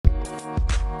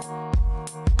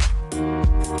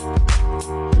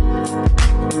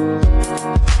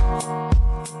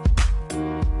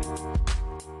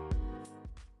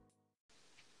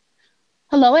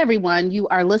Hello, everyone. You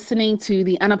are listening to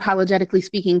the Unapologetically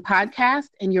Speaking podcast,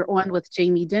 and you're on with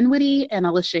Jamie Dinwiddie and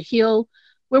Alicia Hill,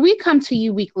 where we come to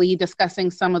you weekly discussing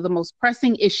some of the most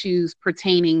pressing issues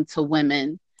pertaining to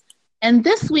women. And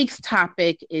this week's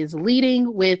topic is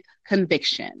leading with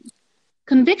conviction.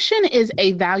 Conviction is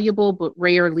a valuable but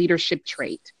rare leadership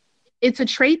trait. It's a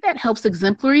trait that helps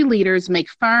exemplary leaders make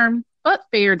firm but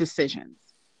fair decisions.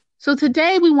 So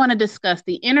today we want to discuss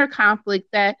the inner conflict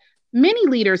that many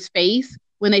leaders face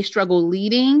when they struggle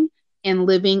leading and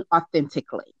living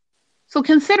authentically. So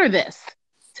consider this.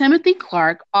 Timothy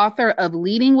Clark, author of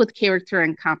Leading with Character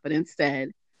and Confidence,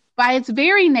 said, by its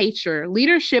very nature,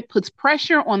 leadership puts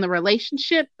pressure on the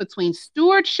relationship between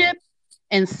stewardship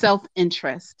and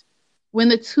self-interest. When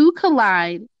the two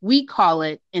collide, we call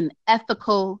it an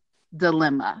ethical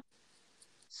dilemma.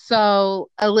 So,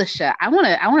 Alicia, I want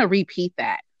to repeat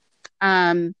that.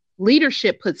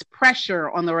 Leadership puts pressure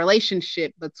on the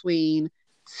relationship between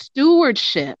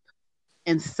stewardship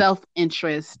and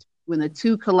self-interest. When the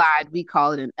two collide, we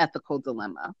call it an ethical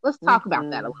dilemma. Let's talk about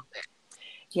that a little bit.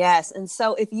 Yes. And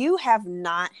so if you have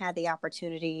not had the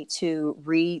opportunity to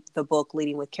read the book,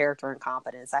 Leading with Character and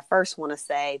Confidence, I first want to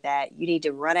say that you need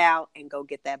to run out and go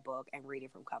get that book and read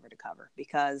it from cover to cover,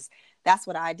 because that's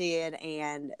what I did.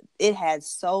 And it had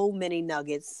so many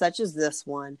nuggets, such as this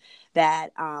one,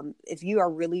 that if you are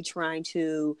really trying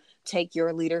to take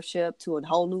your leadership to a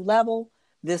whole new level,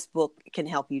 this book can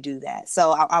help you do that.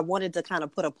 So I wanted to kind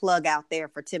of put a plug out there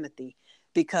for Timothy,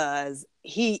 because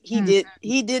he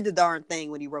did the darn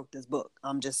thing when he wrote this book.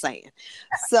 I'm just saying.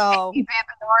 So he did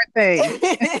the darn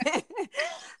thing.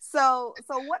 So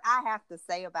what I have to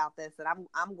say about this, and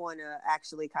I'm going to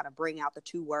actually kind of bring out the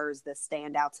two words that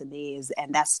stand out to me,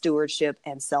 and that's stewardship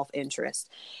and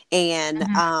self-interest. And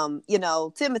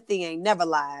Timothy ain't never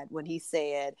lied when he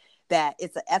said that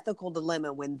it's an ethical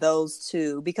dilemma when those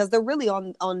two, because they're really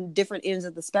on different ends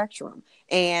of the spectrum.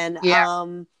 And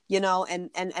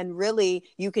and really,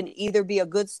 you can either be a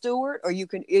good steward, or you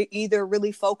can either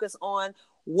really focus on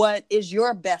what is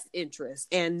your best interest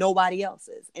and nobody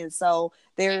else's. And so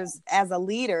as a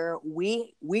leader,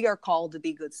 we are called to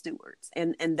be good stewards.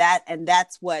 And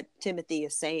that's what Timothy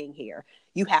is saying here.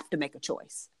 You have to make a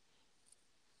choice.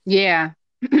 Yeah.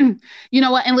 You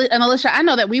know what? And Alicia, I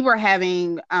know that we were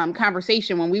having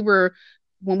conversation when we were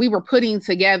putting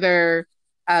together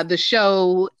the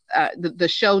show, the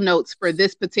show notes for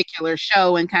this particular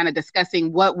show, and kind of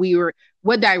discussing what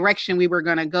direction we were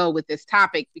going to go with this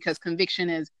topic, because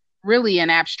conviction is really an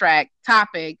abstract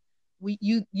topic.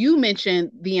 You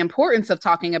mentioned the importance of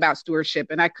talking about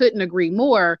stewardship, and I couldn't agree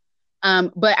more.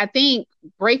 But I think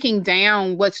breaking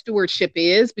down what stewardship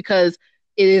is, because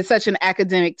it is such an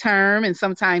academic term, and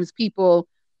sometimes people,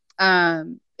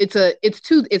 it's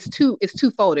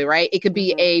two-folded, right? It could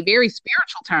be a very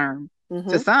spiritual term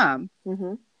to some,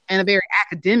 and a very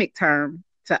academic term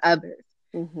to others.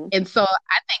 And so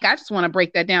I think I just want to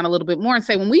break that down a little bit more and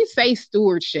say, when we say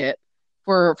stewardship,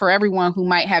 for everyone who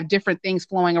might have different things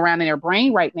flowing around in their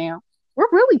brain right now,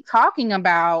 we're really talking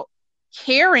about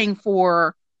caring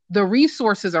for the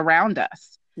resources around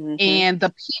us and the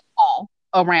people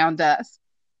around us,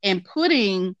 and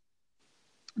putting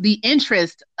the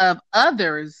interest of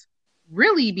others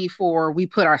really before we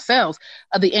put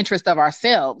the interest of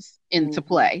ourselves into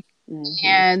play.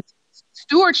 And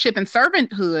stewardship and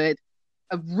servanthood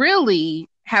really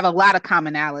have a lot of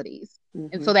commonalities.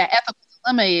 And so that ethical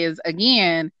dilemma is,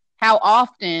 again, how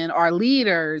often are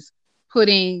leaders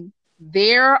putting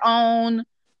their own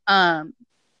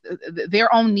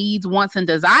needs, wants, and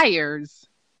desires,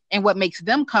 and what makes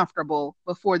them comfortable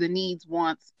before the needs,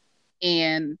 wants,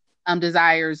 and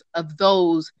desires of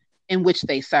those in which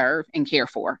they serve and care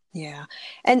for. Yeah.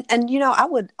 And I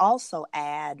would also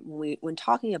add, when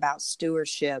talking about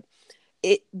stewardship,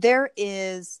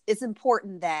 it's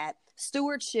important that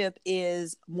stewardship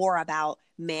is more about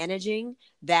managing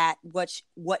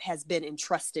what has been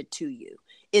entrusted to you.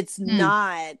 It's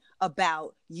not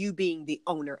about you being the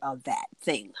owner of that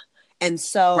thing. And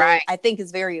so I think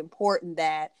it's very important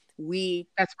that we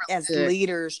as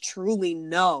leaders truly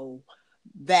know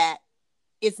that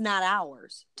it's not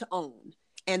ours to own.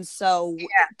 And so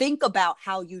think about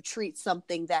how you treat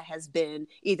something that has been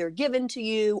either given to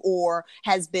you or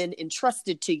has been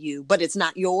entrusted to you, but it's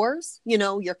not yours.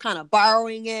 You're kind of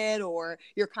borrowing it, or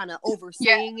you're kind of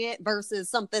overseeing it, versus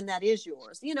something that is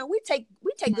yours. We take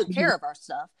good care of our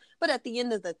stuff, but at the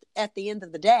end of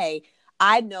the day,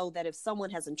 I know that if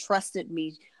someone has entrusted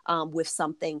me with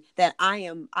something, that I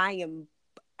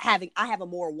have a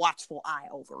more watchful eye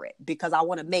over it, because I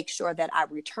want to make sure that I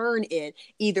return it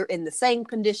either in the same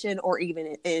condition or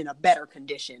even in a better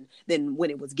condition than when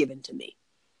it was given to me.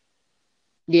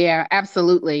 Yeah,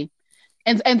 absolutely.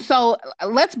 And so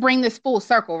let's bring this full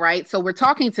circle, right? So we're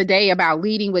talking today about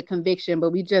leading with conviction,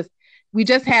 but we just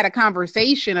had a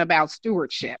conversation about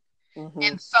stewardship. Mm-hmm.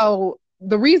 And so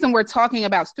the reason we're talking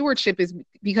about stewardship is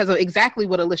because of exactly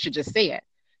what Alicia just said.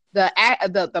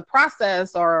 The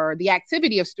process or the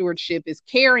activity of stewardship is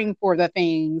caring for the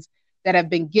things that have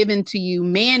been given to you,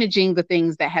 managing the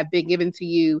things that have been given to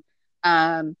you.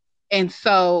 Um, and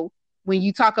so when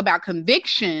you talk about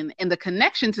conviction and the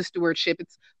connection to stewardship,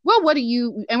 it's, well, what do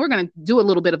you, and we're going to do a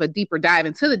little bit of a deeper dive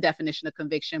into the definition of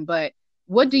conviction, but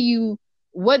what do you,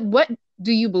 what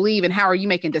do you believe and how are you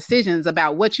making decisions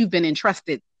about what you've been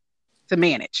entrusted to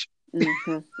manage?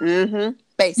 Mm-hmm. Mm-hmm. You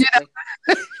Basically.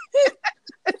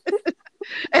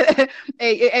 and,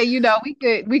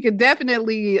 we could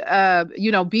definitely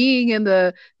being in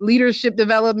the leadership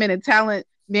development and talent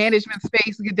management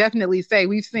space, we could definitely say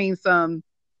we've seen some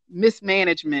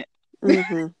mismanagement.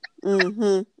 Mm-hmm.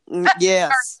 Mm-hmm.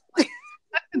 Yes.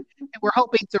 And we're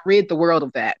hoping to rid the world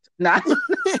of that. Not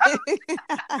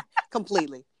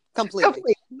Completely.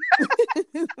 Completely.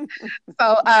 completely.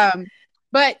 So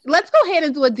but let's go ahead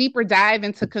and do a deeper dive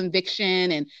into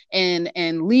conviction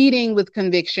and leading with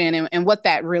conviction and what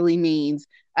that really means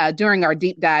during our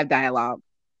deep dive dialogue.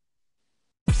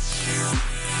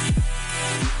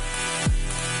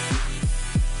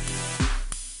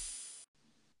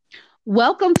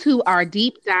 Welcome to our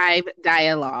deep dive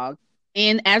dialogue.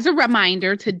 And as a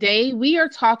reminder, today we are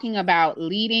talking about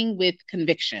leading with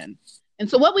conviction. And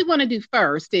so, what we want to do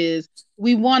first is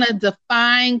we want to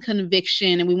define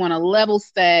conviction and we want to level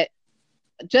set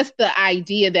just the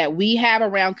idea that we have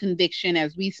around conviction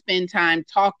as we spend time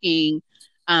talking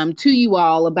to you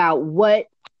all about what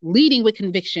leading with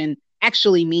conviction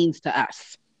actually means to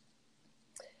us.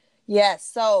 Yes.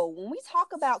 So when we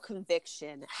talk about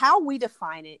conviction, how we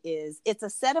define it is it's a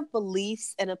set of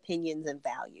beliefs and opinions and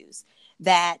values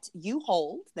that you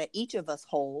hold, that each of us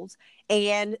holds,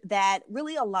 and that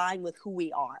really align with who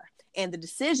we are and the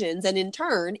decisions. And in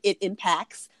turn, it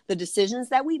impacts the decisions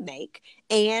that we make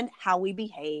and how we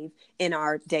behave in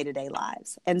our day-to-day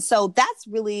lives. And so that's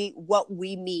really what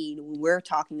we mean when we're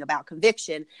talking about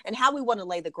conviction and how we want to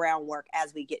lay the groundwork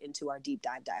as we get into our deep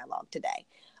dive dialogue today.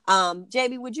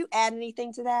 JB, would you add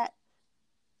anything to that?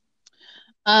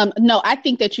 No, I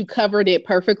think that you covered it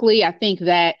perfectly. I think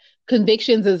that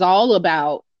convictions is all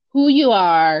about who you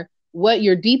are, what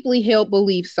your deeply held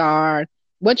beliefs are,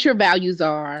 what your values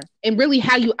are, and really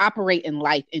how you operate in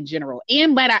life in general.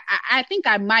 And but I think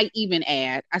I might even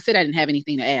add, I said I didn't have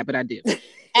anything to add, but I do.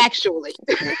 Actually,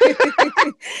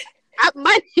 I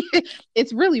might,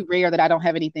 it's really rare that I don't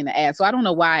have anything to add. So I don't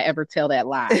know why I ever tell that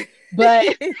lie.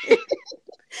 But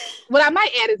what I might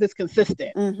add is it's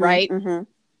consistent, right? Mm-hmm, mm-hmm.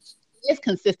 It's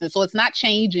consistent. So it's not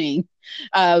changing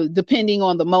depending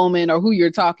on the moment or who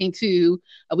you're talking to.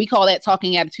 We call that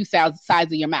talking out of two sides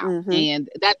of your mouth. Mm-hmm. And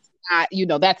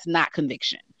that's not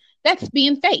conviction. That's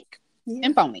being fake Yeah.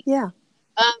 and phony. Yeah.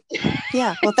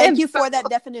 Yeah. Well, thank you for that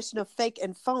definition of fake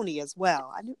and phony as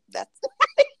well. I knew that's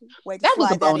way to that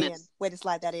was a slide that in. bonus. Way to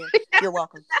slide that in. You're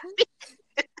welcome.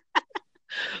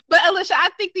 But Alicia, I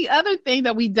think the other thing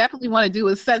that we definitely want to do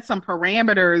is set some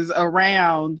parameters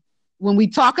around when we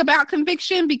talk about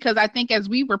conviction, because I think as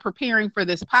we were preparing for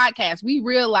this podcast, we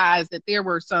realized that there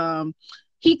were some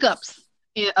hiccups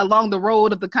along the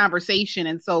road of the conversation.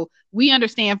 And so we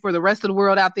understand for the rest of the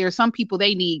world out there, some people,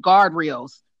 they need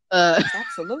guardrails.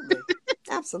 Absolutely. We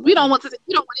Absolutely. we don't want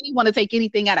anyone to take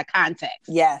anything out of context.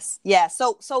 Yes. Yes.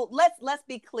 So let's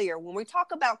be clear. When we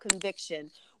talk about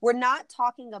conviction, we're not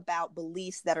talking about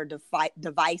beliefs that are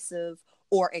divisive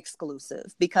or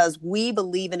exclusive, because we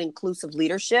believe in inclusive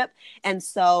leadership. And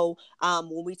so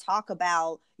when we talk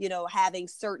about, having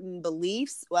certain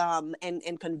beliefs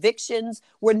and convictions,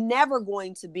 we're never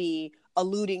going to be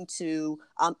alluding to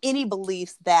any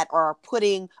beliefs that are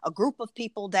putting a group of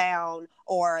people down,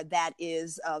 or that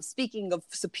is speaking of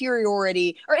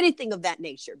superiority or anything of that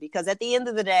nature. Because at the end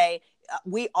of the day,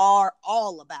 we are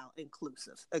all about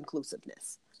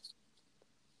inclusiveness.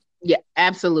 Yeah,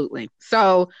 absolutely.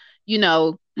 So,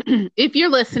 if you're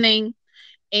listening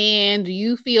and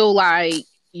you feel like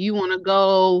you want to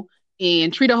go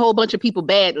and treat a whole bunch of people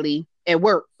badly at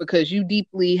work because you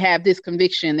deeply have this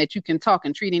conviction that you can talk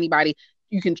and treat anybody,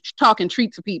 you can talk and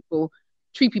treat people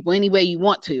any way you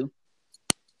want to.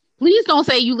 Please don't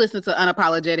say you listen to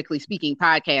Unapologetically Speaking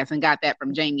podcast and got that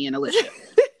from Jamie and Alicia,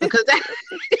 because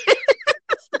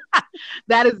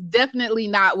that is definitely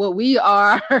not what we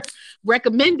are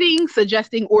recommending,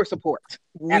 suggesting, or support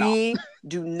at all. We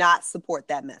do not support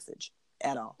that message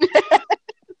at all.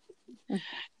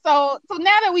 So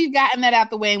now that we've gotten that out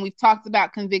the way and we've talked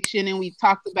about conviction and we've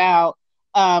talked about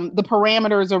the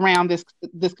parameters around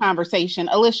this conversation.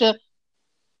 Alicia,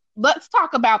 let's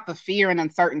talk about the fear and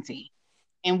uncertainty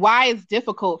and why it's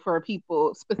difficult for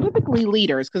people, specifically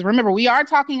leaders, because remember, we are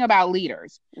talking about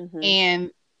leaders Mm-hmm.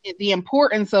 and the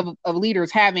importance of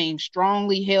leaders having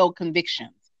strongly held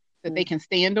convictions that they can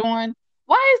stand on.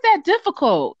 Why is that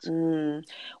difficult?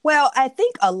 Well, I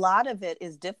think a lot of it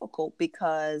is difficult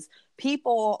because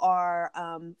people are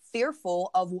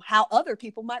fearful of how other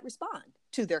people might respond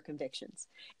to their convictions.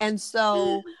 And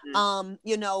so, Mm-hmm.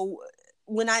 you know,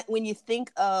 when you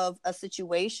think of a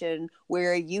situation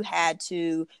where you had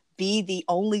to be the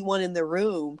only one in the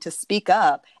room to speak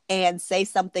up and say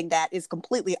something that is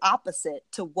completely opposite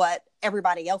to what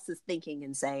everybody else is thinking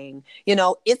and saying,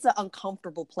 it's an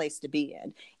uncomfortable place to be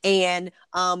in. And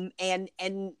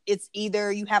it's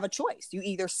either you have a choice. You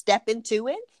either step into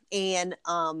it and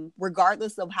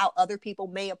regardless of how other people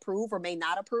may approve or may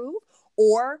not approve,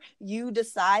 or you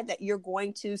decide that you're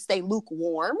going to stay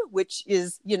lukewarm, which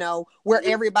is, where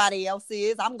everybody else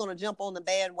is. I'm going to jump on the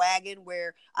bandwagon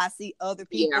where I see other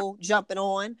people jumping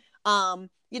on. A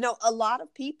lot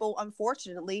of people,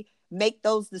 unfortunately, make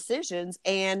those decisions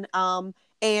and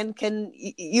can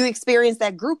you experience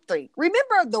that group think.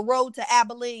 Remember The Road to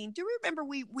Abilene? Do you remember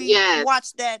we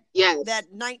watched that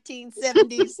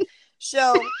 1970s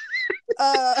show?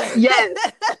 Yes.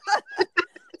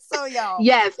 So y'all.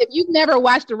 Yes, if you've never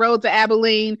watched The Road to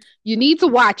Abilene, you need to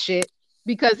watch it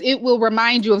because it will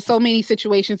remind you of so many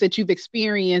situations that you've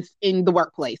experienced in the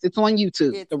workplace. It's on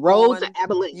YouTube. It's The Road on to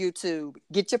Abilene. YouTube.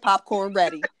 Get your popcorn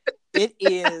ready. It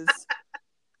is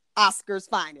Oscar's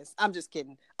finest. I'm just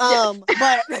kidding. Yes.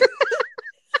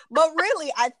 But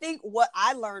really, I think what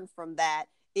I learned from that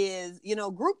is,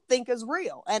 groupthink is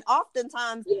real. And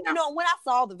oftentimes, when I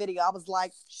saw the video, I was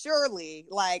like, surely,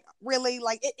 like, really,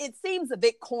 like, it seems a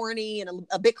bit corny and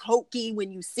a bit hokey when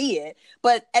you see it.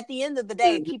 But at the end of the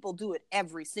day, people do it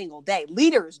every single day.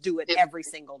 Leaders do it every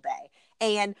single day.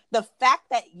 And the fact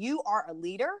that you are a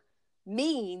leader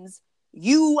means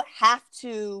you have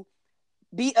to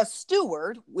be a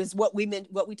steward, was what we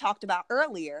talked about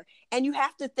earlier. And you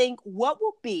have to think, what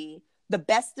will be the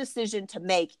best decision to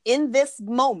make in this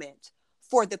moment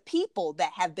for the people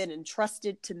that have been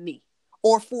entrusted to me,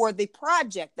 or for the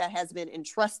project that has been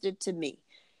entrusted to me.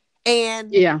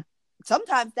 And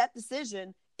sometimes that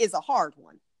decision is a hard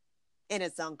one and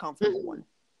it's an uncomfortable one.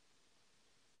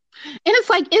 And it's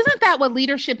like, isn't that what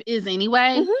leadership is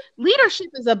anyway? Mm-hmm. Leadership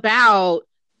is about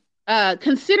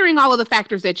considering all of the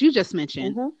factors that you just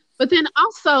mentioned, but then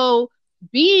also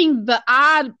being the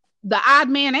odd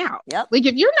man out. Yep. Like,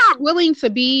 if you're not willing to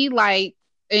be like,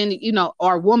 and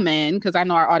our woman, because I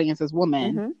know our audience is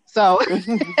woman, so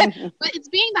but it's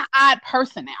being the odd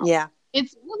person out. Yeah.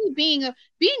 It's really being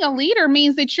a leader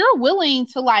means that you're willing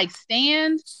to like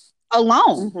stand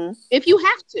alone if you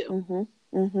have to.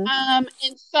 And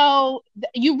so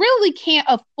you really can't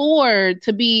afford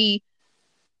to be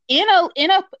in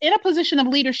a position of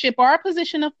leadership or a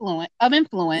position of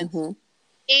influence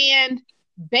and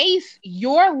base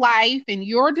your life and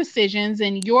your decisions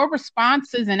and your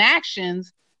responses and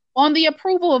actions on the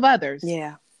approval of others.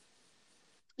 Yeah.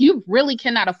 You really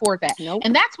cannot afford that. Nope.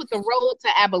 And that's what The Road to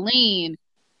Abilene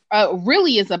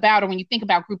really is about. Or when you think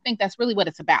about groupthink, that's really what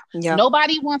it's about. Yep.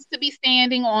 Nobody wants to be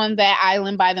standing on that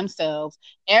island by themselves.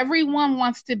 Everyone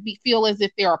wants to feel as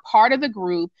if they're a part of the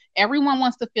group. Everyone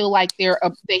wants to feel like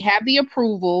they have the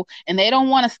approval, and they don't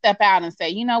want to step out and say,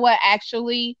 you know what,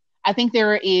 actually, I think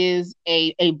there is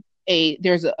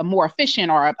there's a more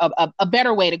efficient or a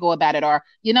better way to go about it. Or,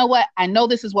 you know what, I know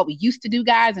this is what we used to do,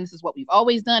 guys, and this is what we've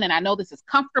always done, and I know this is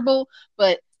comfortable,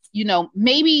 but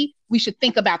maybe we should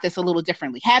think about this a little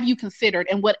differently. Have you considered?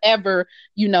 And whatever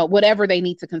they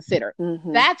need to consider.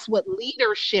 That's what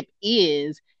leadership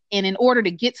is. And in order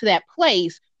to get to that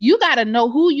place, you got to know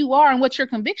who you are and what your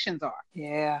convictions are.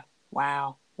 Yeah.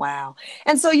 Wow.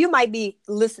 And so you might be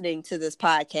listening to this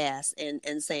podcast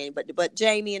and saying, but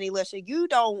Jamie and Alicia, you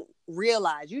don't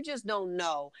realize, you just don't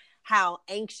know how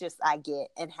anxious I get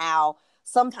and how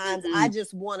sometimes I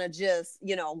just want to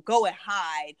go and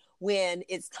hide when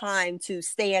it's time to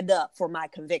stand up for my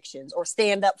convictions or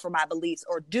stand up for my beliefs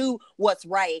or do what's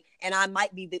right. And I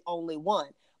might be the only one.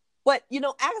 But,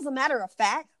 as a matter of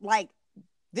fact, like,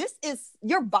 this is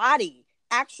your body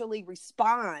actually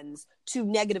responds to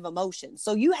negative emotions.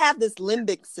 So you have this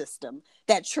limbic system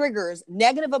that triggers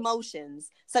negative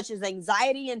emotions such as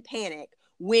anxiety and panic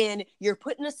when you're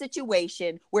put in a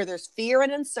situation where there's fear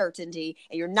and uncertainty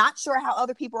and you're not sure how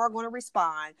other people are going to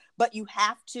respond, but you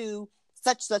have to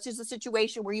such is a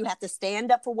situation where you have to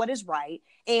stand up for what is right,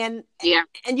 and Yeah.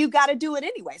 you got to do it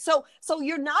anyway. So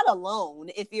you're not alone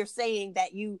if you're saying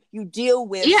that you deal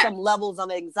with Yeah. some levels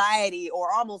of anxiety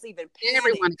or almost even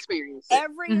Everyone panic. experiences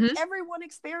it. Hmm. Everyone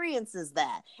experiences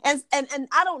that. And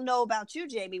I don't know about you,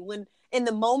 Jamie, when in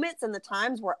the moments and the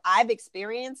times where I've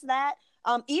experienced that,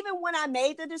 even when I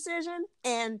made the decision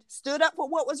and stood up for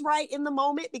what was right in the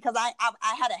moment, because I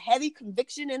had a heavy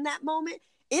conviction in that moment,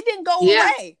 it didn't go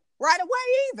Yeah. away right away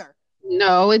either.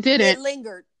 No, it It didn't.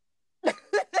 lingered.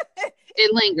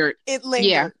 It lingered. It Yeah.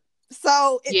 lingered.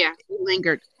 So Yeah. It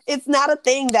lingered. it's not a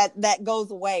thing that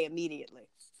goes away immediately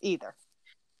either.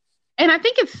 And I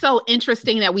think it's so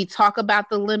interesting that we talk about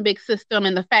the limbic system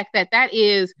and the fact that that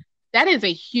is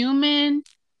a human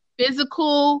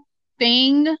physical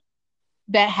thing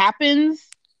that happens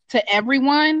to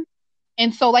everyone.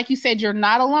 And so, like you said, you're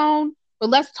not alone. But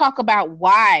let's talk about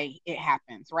why it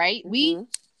happens, right? Mm-hmm.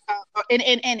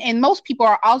 And most people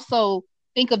are also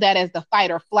think of that as the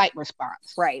fight or flight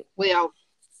response. Right. Well,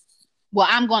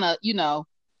 I'm gonna,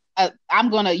 I'm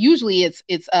gonna. Usually,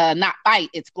 it's not fight,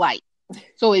 it's flight.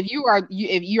 So if you're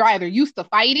either used to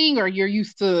fighting or you're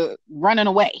used to running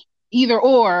away, either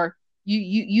or,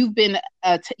 you've been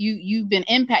you've been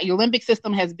impact. Your limbic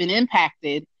system has been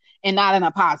impacted, and not in a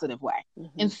positive way.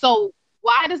 Mm-hmm. And so,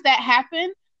 why does that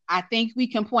happen? I think we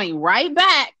can point right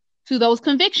back to those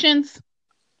convictions.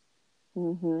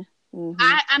 Mm-hmm. Mm-hmm.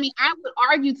 I mean, I would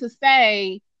argue to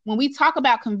say when we talk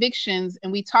about convictions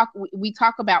and we talk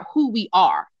about who we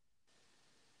are,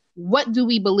 what do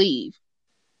we believe?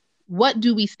 What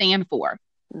do we stand for?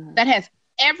 Mm-hmm. That has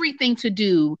everything to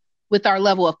do with our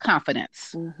level of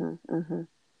confidence. Mm-hmm. Mm-hmm.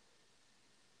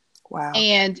 Wow.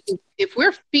 And if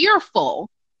we're fearful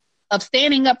of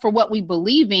standing up for what we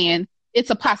believe in, it's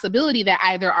a possibility that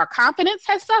either our confidence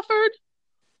has suffered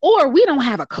or we don't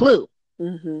have a clue.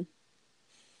 Mm-hmm.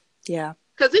 Yeah.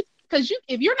 Because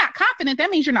if you're not confident, that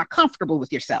means you're not comfortable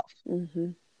with yourself. Mm-hmm.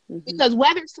 Mm-hmm. Because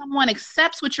whether someone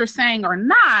accepts what you're saying or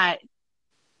not,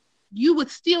 you would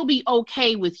still be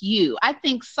okay with you. I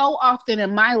think so often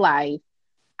in my life,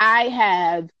 I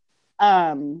have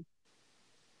um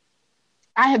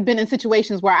I have been in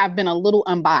situations where I've been a little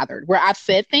unbothered, where I've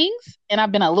said things and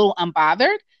I've been a little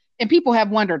unbothered, and people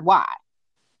have wondered why.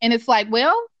 And it's like,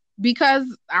 well, because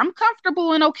I'm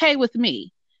comfortable and okay with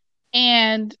me.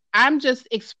 And I'm just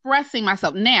expressing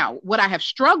myself. Now, what I have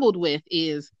struggled with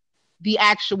is the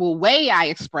actual way I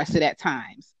express it at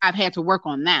times. I've had to work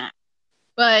on that.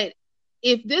 But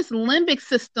if this limbic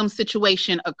system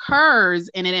situation occurs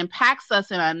and it impacts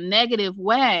us in a negative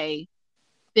way,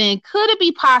 then could it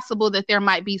be possible that there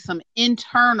might be some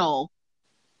internal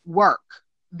work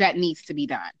that needs to be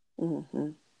done? Mm-hmm.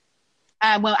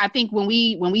 Well, I think when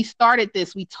we started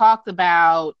this, we talked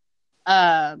about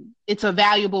it's a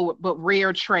valuable but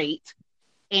rare trait,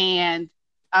 and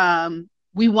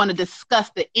we want to discuss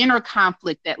the inner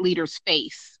conflict that leaders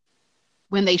face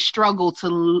when they struggle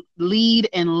to lead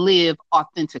and live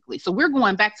authentically. So we're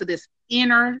going back to this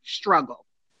inner struggle,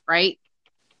 right?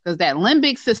 Because that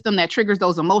limbic system that triggers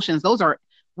those emotions,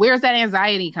 where's that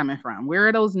anxiety coming from? Where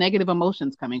are those negative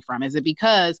emotions coming from? Is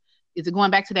it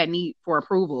going back to that need for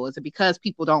approval? Is it because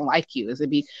people don't like you?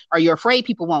 Are you afraid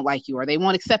people won't like you or they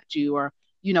won't accept you? Or,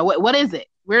 what is it?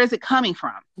 Where is it coming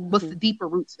from? Mm-hmm. What's the deeper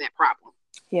roots of that problem?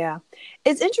 Yeah.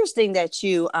 It's interesting that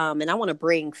you, and I want to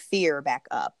bring fear back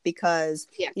up because,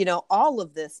 all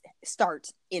of this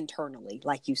starts internally,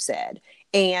 like you said.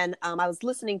 And I was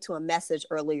listening to a message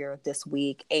earlier this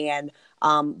week, and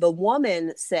the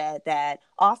woman said that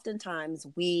oftentimes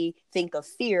we think of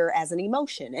fear as an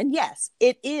emotion. And yes,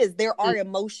 it is. There are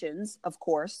emotions, of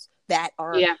course, that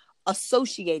are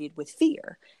associated with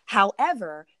fear.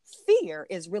 However, fear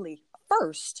is really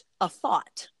first a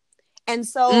thought. And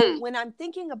so when I'm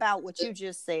thinking about what you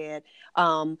just said,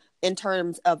 in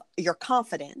terms of your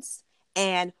confidence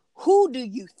and who do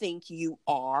you think you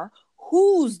are?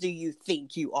 Whose do you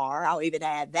think you are? I'll even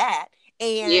add that.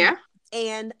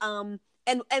 And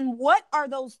what are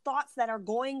those thoughts that are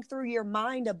going through your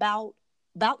mind about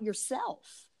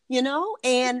yourself?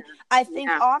 And I think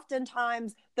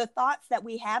oftentimes the thoughts that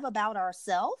we have about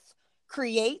ourselves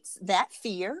creates that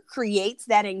fear, creates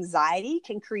that anxiety,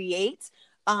 can create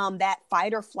that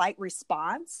fight or flight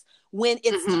response when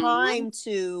it's time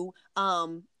to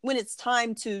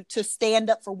stand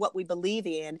up for what we believe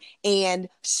in and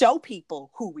show people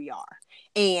who we are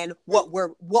and what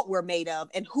we're made of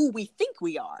and who we think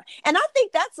we are. And I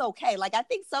think that's okay. Like, I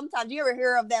think sometimes you ever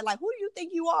hear of that, like, who do you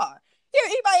think you are?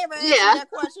 Anybody ever ask that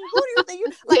question? Who do you think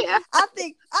you like? I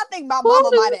think my mama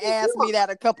might have asked me that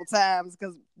a couple times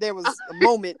because there was a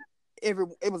moment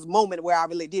it was a moment where I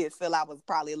really did feel I was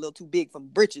probably a little too big for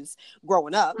britches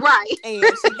growing up. Right. And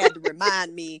she had to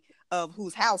remind me of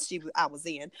whose house I was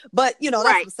in. But that's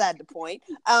Right. beside the point.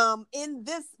 In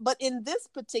this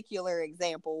particular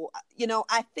example,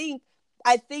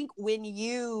 I think when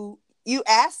you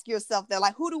ask yourself that,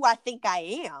 like, who do I think I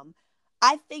am?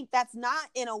 I think that's not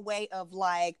in a way of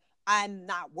like, I'm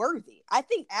not worthy. I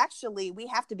think actually we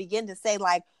have to begin to say,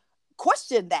 like,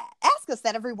 question that. Ask us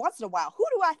that every once in a while. Who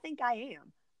do I think I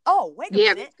am? Oh, wait a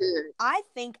Yeah, minute. that's good. I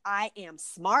think I am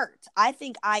smart. I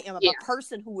think I am Yeah. a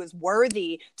person who is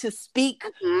worthy to speak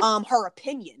Mhm. her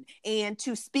opinion and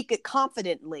to speak it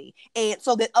confidently, and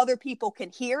so that other people can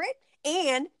hear it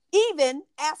and even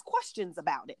ask questions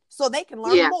about it so they can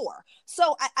learn Yeah. more.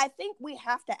 So I think we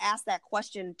have to ask that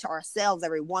question to ourselves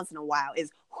every once in a while,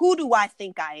 is who do I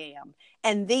think I am?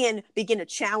 And then begin to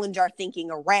challenge our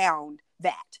thinking around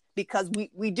that, because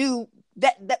we do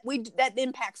that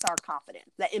impacts our confidence,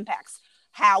 that impacts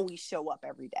how we show up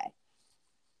every day.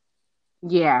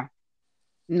 Yeah.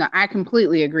 No, I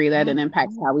completely agree that it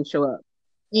impacts how we show up.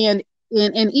 And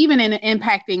even in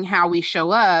impacting how we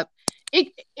show up,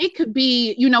 it could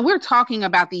be, we're talking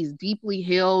about these deeply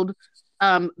held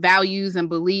values and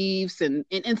beliefs, and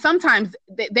sometimes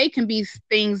they can be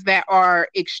things that are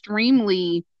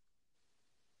extremely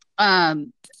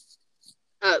um,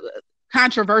 uh,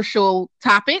 controversial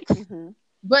topics. Mm-hmm.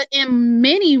 But in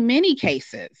many, many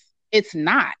cases, it's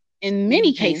not. In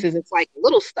many Mm-hmm. cases, it's like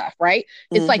little stuff, right?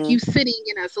 It's like Mm-hmm. you sitting,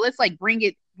 so let's bring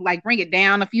it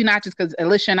down a few notches, because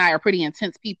Alicia and I are pretty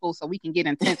intense people, so we can get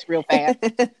intense real fast.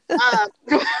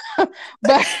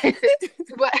 But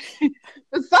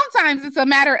but sometimes it's a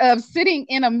matter of sitting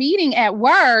in a meeting at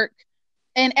work,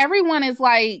 and everyone is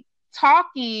like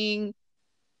talking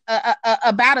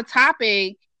about a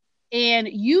topic, and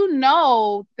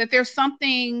that there's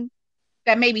something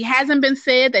that maybe hasn't been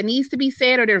said that needs to be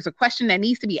said, or there's a question that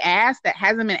needs to be asked that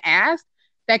hasn't been asked,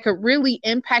 that could really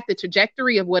impact the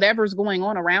trajectory of whatever's going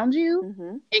on around you,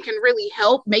 Mm-hmm. and can really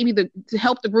help to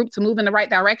help the group to move in the right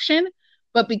direction.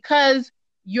 But because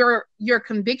your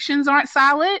convictions aren't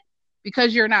solid,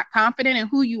 because you're not confident in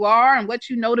who you are and what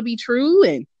you know to be true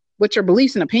and what your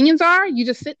beliefs and opinions are, you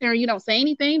just sit there and you don't say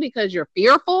anything because you're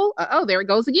fearful. Oh, there it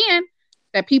goes again,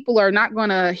 that people are not going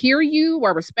to hear you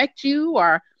or respect you,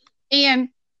 and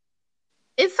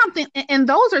it's something, and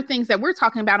those are things that we're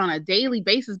talking about on a daily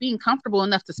basis, being comfortable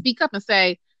enough to speak up and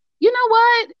say, you know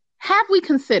what, have we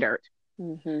considered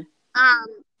Mm-hmm. um,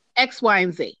 X, Y,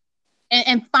 and Z,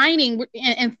 and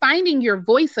finding your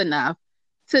voice enough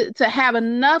to have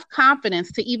enough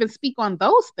confidence to even speak on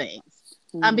those things.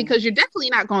 Mm-hmm. Because you're definitely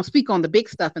not going to speak on the big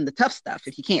stuff and the tough stuff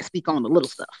if you can't speak on the little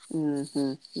stuff.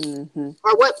 Mm-hmm. Mm-hmm.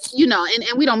 Or what,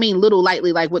 and we don't mean little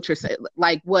lightly, like what you're saying,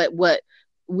 like what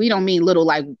we don't mean little,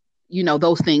 like,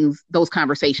 those things, those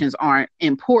conversations aren't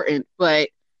important, but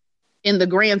in the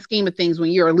grand scheme of things,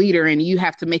 when you're a leader and you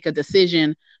have to make a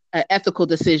decision, an ethical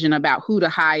decision about who to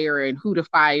hire and who to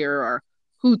fire, or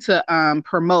who to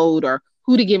promote, or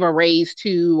who to give a raise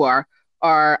to, or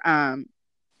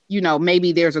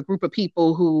maybe there's a group of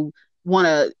people who want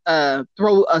to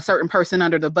throw a certain person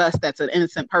under the bus that's an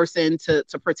innocent person to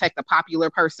protect a popular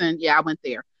person. Yeah, I went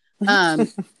there. Um,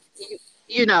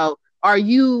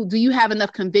 you, do you have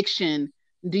enough conviction?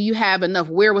 Do you have enough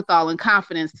wherewithal and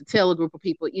confidence to tell a group of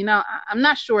people, I'm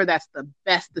not sure that's the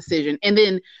best decision? And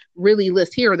then really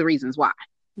list, here are the reasons why.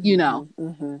 Mm-hmm.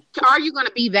 Mm-hmm. Are you going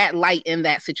to be that light in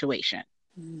that situation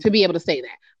to be able to say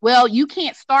that? Well, you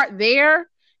can't start there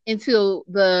until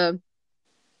and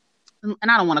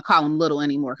I don't want to call them little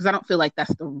anymore, because I don't feel like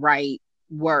that's the right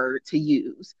word to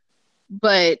use.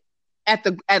 But at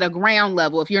a ground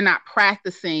level, if you're not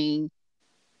practicing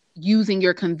using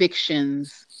your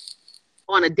convictions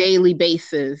on a daily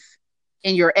basis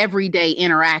in your everyday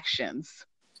interactions,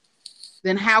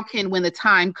 then how can, when the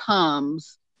time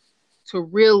comes to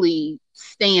really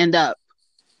stand up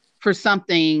for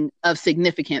something of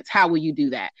significance, how will you do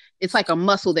that? It's like a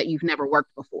muscle that you've never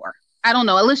worked before. I don't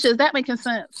know. Alicia, is that making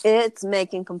sense? It's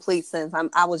making complete sense.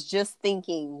 I was just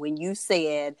thinking when you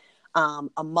said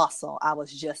a muscle, I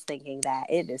was just thinking that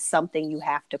it is something you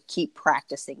have to keep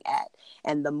practicing at.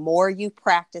 And the more you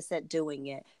practice at doing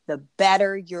it, the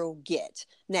better you'll get.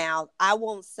 Now, I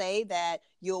won't say that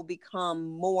you'll become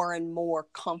more and more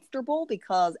comfortable,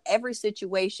 because every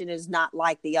situation is not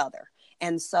like the other.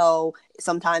 And so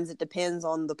sometimes it depends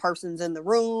on the persons in the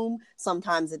room.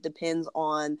 Sometimes it depends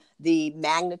on the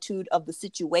magnitude of the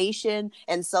situation.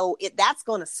 And so that's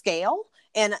going to scale.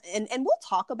 And we'll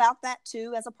talk about that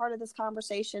too as a part of this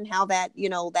conversation, how that,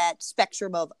 that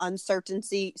spectrum of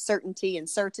uncertainty, certainty, and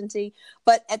certainty.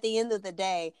 But at the end of the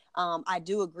day, I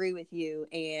do agree with you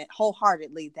and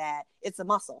wholeheartedly that it's a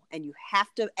muscle and you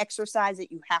have to exercise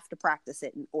it. You have to practice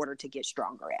it in order to get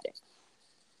stronger at it.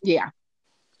 Yeah.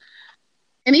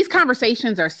 And these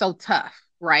conversations are so tough,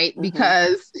 right? Mm-hmm.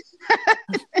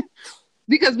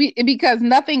 Because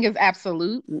nothing is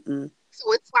absolute. Mm-mm.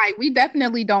 So it's like, we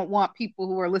definitely don't want people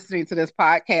who are listening to this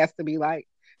podcast to be like,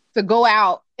 to go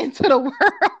out into the world.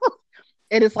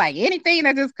 And it's like anything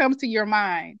that just comes to your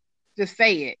mind, just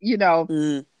say it, I'm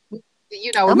gonna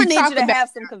need you to have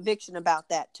some conviction about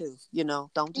that too.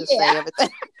 Don't just say everything.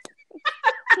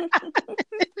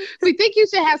 We think you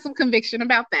should have some conviction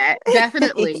about that.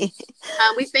 Definitely.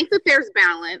 We think that there's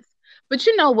balance, but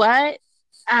you know what?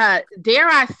 Dare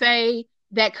I say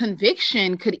that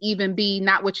conviction could even be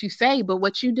not what you say, but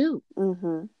what you do.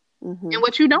 Mm-hmm. Mm-hmm. And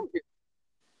what you don't do.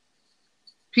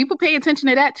 People pay attention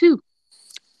to that too.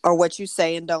 Or what you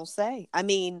say and don't say. I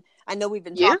mean, I know we've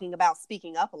been talking about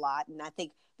speaking up a lot, and I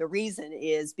think the reason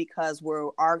is because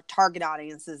our target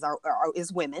audiences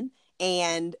is women,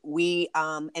 and we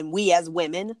as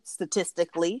women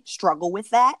statistically struggle with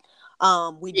that.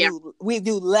 We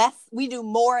do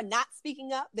more not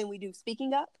speaking up than we do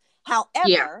speaking up.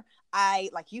 However,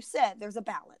 like you said, there's a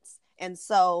balance. And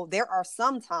so there are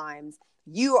sometimes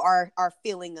you are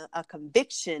feeling a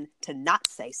conviction to not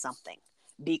say something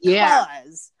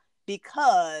because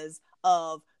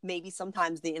of maybe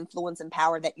sometimes the influence and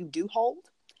power that you do hold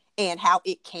and how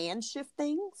it can shift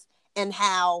things, and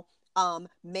how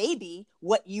maybe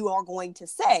what you are going to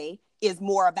say is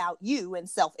more about you and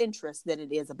self-interest than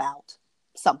it is about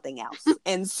something else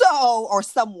and so or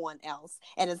someone else,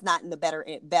 and it's not in the better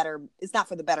it's not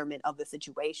for the betterment of the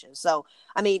situation. So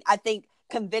I mean, I think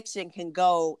conviction can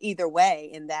go either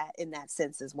way in that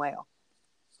sense as well,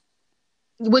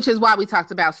 which is why we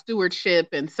talked about stewardship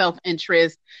and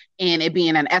self-interest and it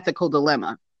being an ethical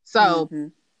dilemma. So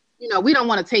we don't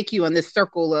want to take you on this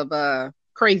circle of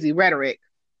crazy rhetoric,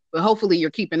 but hopefully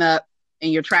you're keeping up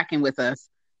and you're tracking with us,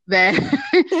 that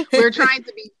we're trying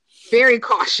to be very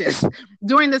cautious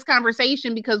during this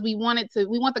conversation, because we want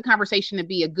the conversation to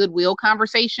be a goodwill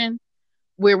conversation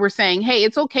where we're saying, hey,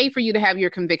 it's okay for you to have your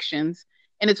convictions,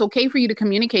 and it's okay for you to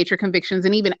communicate your convictions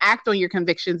and even act on your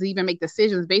convictions, even make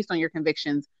decisions based on your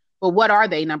convictions. But what are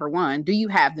they? Number one, do you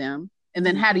have them? And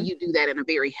then how do you do that in a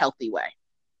very healthy way?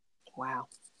 Wow.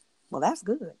 Well, that's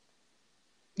good.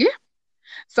 Yeah.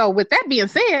 So with that being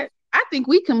said, I think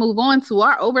we can move on to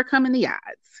our overcoming the odds.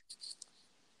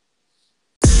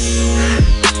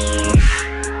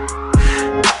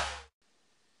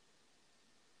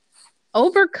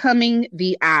 Overcoming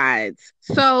the odds.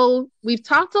 So we've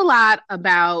talked a lot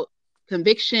about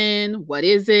conviction. What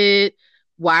is it?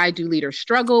 Why do leaders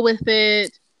struggle with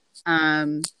it?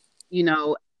 And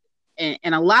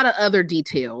a lot of other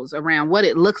details around what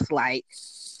it looks like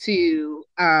to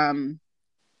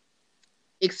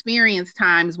experience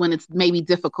times when it's maybe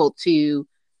difficult to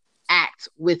act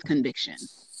with conviction.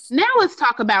 Now let's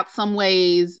talk about some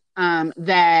ways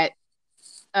that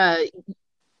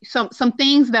some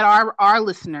things that our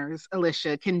listeners,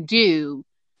 Alicia, can do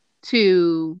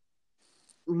to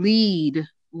lead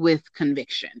with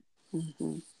conviction.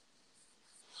 Mm-hmm.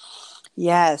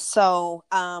 Yes. So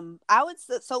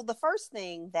so the first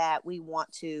thing that we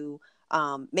want to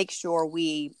make sure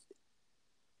we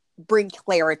bring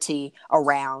clarity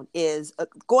around is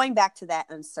going back to that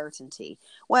uncertainty.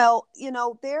 Well,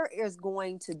 there is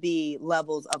going to be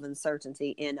levels of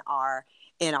uncertainty in our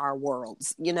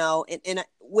worlds, and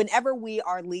whenever we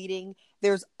are leading,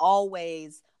 there's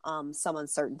always some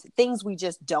uncertainty, things we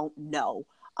just don't know.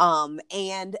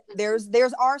 And there's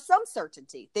are some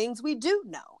certainty, things we do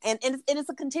know, and it's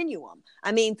a continuum.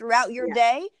 I mean, throughout your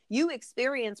day, you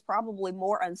experience probably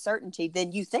more uncertainty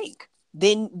than you think,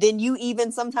 than you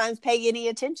even sometimes pay any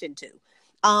attention to.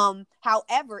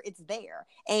 However, it's there,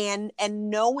 and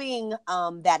knowing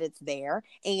that it's there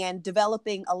and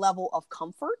developing a level of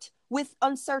comfort with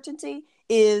uncertainty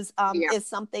is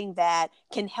something that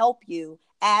can help you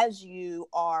as you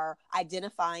are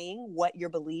identifying what your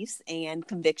beliefs and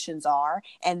convictions are,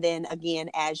 and then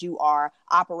again as you are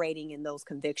operating in those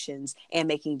convictions and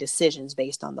making decisions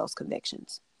based on those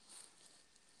convictions.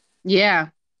 Yeah.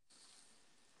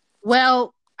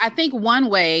 Well, I think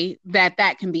one way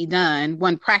that can be done,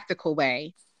 one practical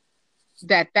way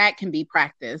that can be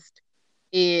practiced,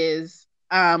 is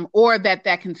or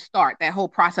that can start, that whole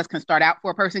process can start out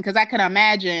for a person. Because I can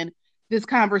imagine this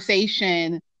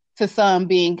conversation to some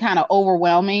being kind of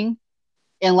overwhelming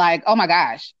and like, oh my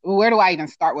gosh, where do I even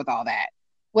start with all that?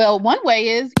 Well, one way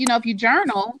is, if you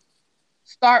journal,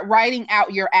 start writing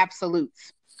out your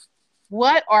absolutes.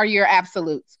 What are your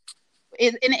absolutes?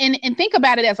 And think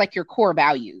about it as like your core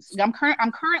values. I'm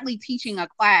currently teaching a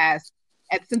class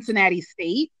at Cincinnati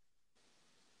State,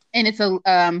 and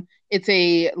it's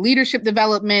a leadership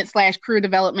development slash career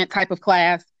development type of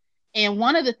class. And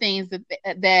one of the things that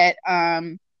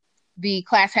the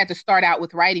class had to start out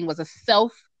with writing was a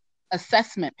self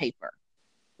assessment paper.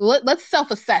 Let's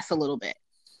self assess a little bit.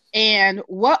 And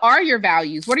what are your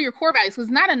values? What are your core values? Because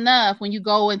it's not enough when you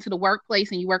go into the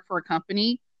workplace and you work for a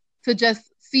company to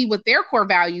just see what their core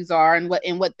values are and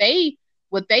what they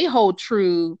hold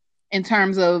true in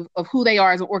terms of who they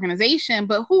are as an organization.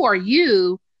 But who are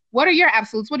you? What are your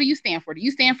absolutes? What do you stand for? Do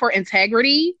you stand for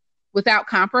integrity without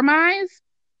compromise?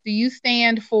 Do you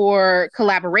stand for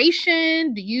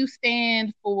collaboration? Do you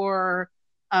stand for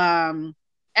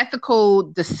ethical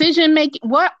decision making?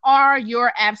 What are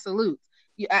your absolutes?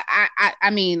 I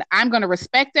mean, I'm going to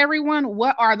respect everyone.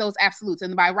 What are those absolutes?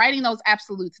 And by writing those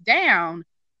absolutes down,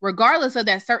 regardless of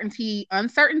that certainty,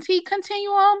 uncertainty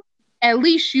continuum, at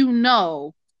least you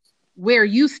know where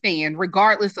you stand,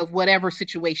 regardless of whatever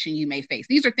situation you may face.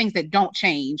 These are things that don't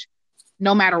change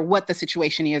no matter what the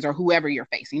situation is or whoever you're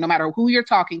facing, no matter who you're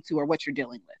talking to or what you're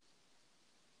dealing with.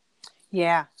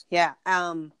 Yeah. Yeah.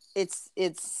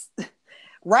 It's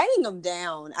writing them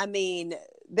down. I mean,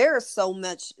 there's so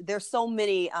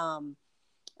many,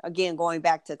 again, going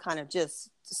back to kind of just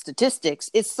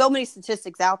statistics, it's so many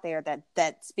statistics out there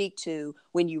that speak to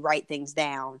when you write things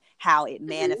down, how it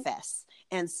manifests.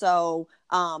 And so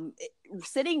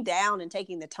sitting down and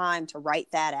taking the time to write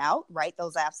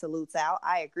those absolutes out,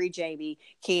 I agree, Jamie,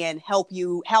 can help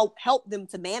them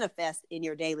to manifest in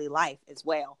your daily life as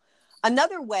well.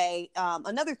 Another way,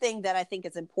 another thing that I think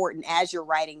is important as you're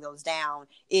writing those down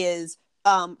is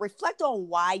reflect on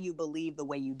why you believe the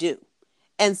way you do.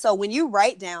 And so when you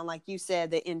write down, like you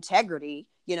said, the integrity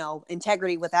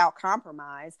without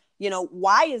compromise,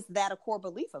 why is that a core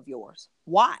belief of yours?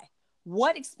 Why?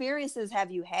 What experiences have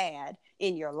you had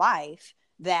in your life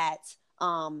that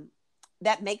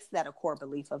makes that a core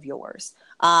belief of yours?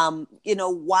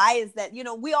 Why is that?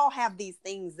 We all have these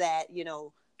things that,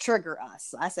 trigger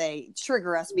us. I say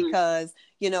trigger us because,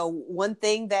 one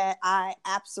thing that I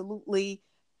absolutely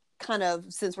kind of,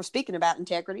 since we're speaking about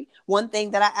integrity, one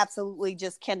thing that I absolutely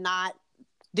just cannot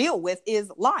deal with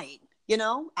is lying.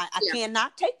 I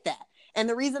cannot take that. And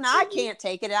the reason I can't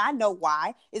take it, and I know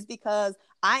why, is because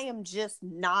I am just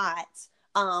not,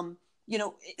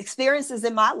 experiences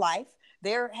in my life.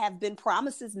 There have been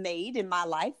promises made in my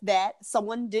life that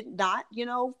someone did not,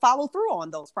 follow through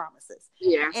on those promises.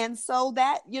 Yeah. And so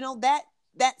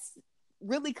that's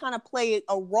really kind of played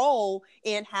a role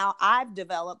in how I've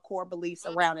developed core beliefs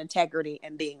around integrity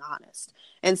and being honest.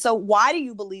 And so why do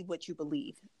you believe what you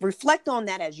believe? Reflect on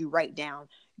that as you write down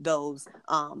those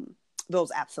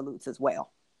absolutes as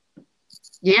well.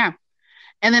 Yeah.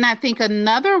 And then I think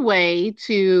another way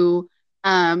to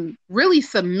really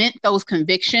submit those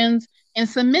convictions and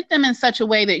submit them in such a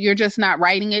way that you're just not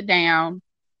writing it down.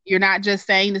 You're not just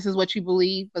saying this is what you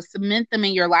believe, but submit them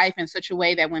in your life in such a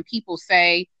way that when people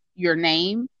say your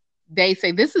name, they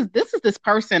say, this is this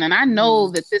person. And I know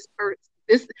that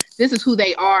this is who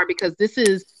they are because this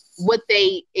is what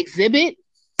they exhibit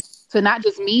to not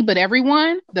just me, but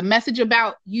everyone. The message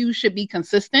about you should be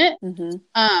consistent.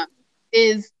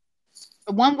 Is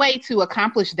one way to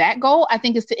accomplish that goal, I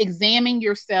think, is to examine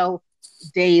yourself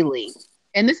daily.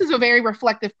 And this is a very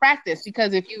reflective practice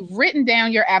because if you've written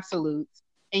down your absolutes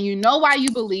and you know why you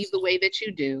believe the way that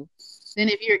you do, then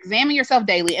if you examine yourself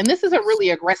daily, and this is a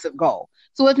really aggressive goal.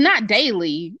 So if not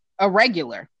daily,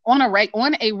 on a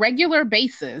regular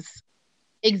basis,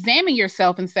 examine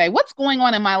yourself and say, what's going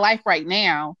on in my life right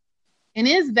now? And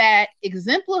is that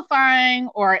exemplifying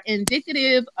or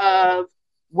indicative of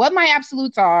what my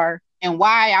absolutes are and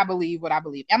why I believe what I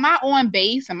believe? Am I on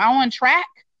base? Am I on track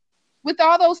with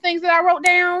all those things that I wrote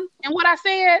down and what I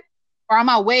said? Or am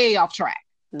I way off track?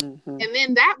 And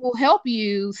then that will help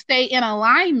you stay in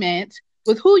alignment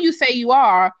with who you say you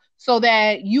are so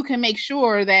that you can make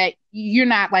sure that you're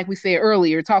not, like we said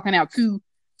earlier, talking out two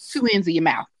ends of your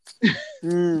mouth.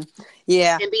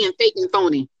 Yeah. And being fake and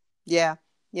phony. Yeah.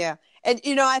 Yeah. And,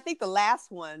 I think the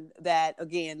last one that,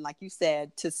 again, like you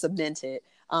said, to cement it,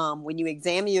 when you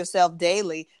examine yourself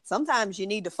daily, sometimes you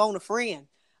need to phone a friend.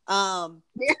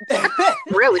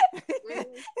 Really?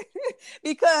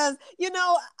 Because,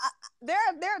 there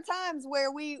are times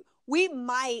where we we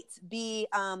might be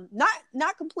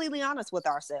not completely honest with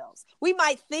ourselves. We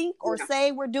might think or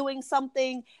say we're doing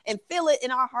something and feel it in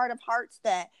our heart of hearts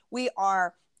that we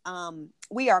are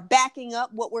backing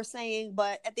up what we're saying.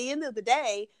 But at the end of the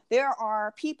day, there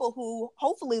are people who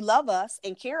hopefully love us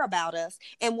and care about us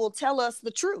and will tell us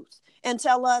the truth and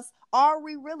tell us, are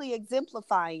we really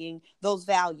exemplifying those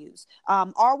values?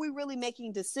 Are we really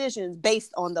making decisions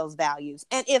based on those values?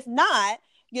 And if not,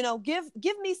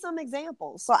 give me some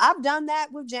examples. So I've done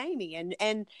that with Jamie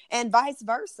and vice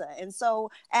versa. And so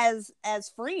as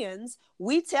friends,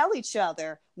 we tell each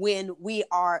other when we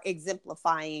are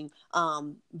exemplifying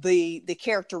the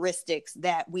characteristics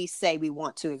that we say we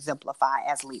want to exemplify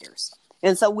as leaders.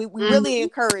 And so we really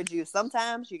encourage you.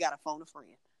 Sometimes you got to phone a friend.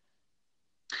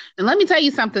 And let me tell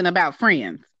you something about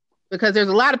friends, because there's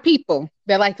a lot of people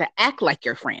that like to act like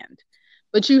your friend,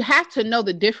 but you have to know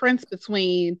the difference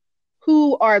between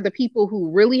who are the people who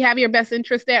really have your best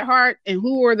interest at heart and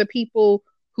who are the people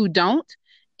who don't.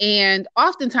 And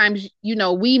oftentimes,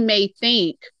 we may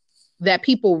think that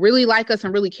people really like us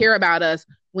and really care about us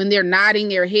when they're nodding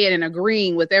their head and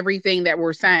agreeing with everything that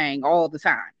we're saying all the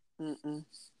time. Mm-mm.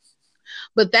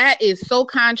 But that is so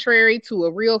contrary to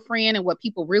a real friend and what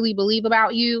people really believe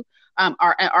about you. Are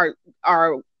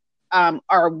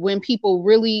when people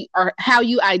really are how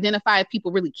you identify if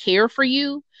people really care for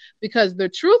you. Because the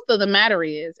truth of the matter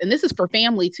is, and this is for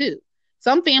family too,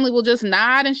 some family will just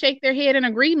nod and shake their head in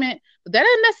agreement, but that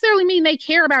doesn't necessarily mean they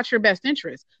care about your best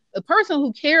interest. The person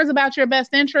who cares about your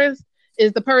best interest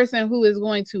is the person who is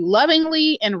going to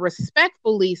lovingly and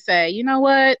respectfully say, you know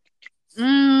what,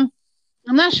 I'm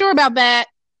not sure about that.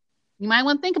 You might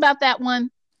want to think about that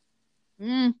one.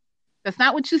 That's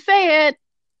not what you said.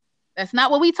 That's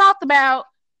not what we talked about.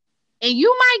 And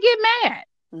you might get mad.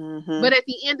 Mm-hmm. But at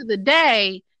the end of the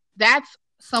day, that's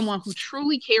someone who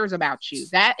truly cares about you.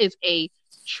 That is a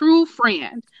true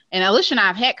friend. And Alicia and I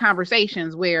have had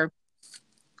conversations where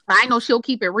I know she'll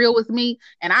keep it real with me.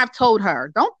 And I've told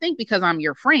her, don't think because I'm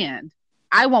your friend,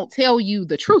 I won't tell you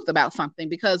the truth about something.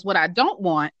 Because what I don't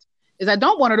want is I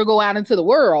don't want her to go out into the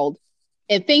world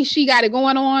and think she got it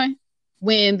going on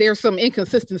when there's some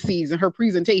inconsistencies in her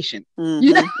presentation.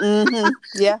 Mm-hmm.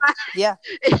 Yeah.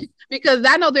 Because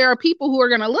I know there are people who are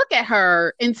going to look at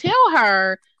her and tell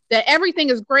her that everything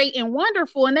is great and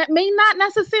wonderful, and that may not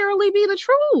necessarily be the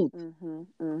truth.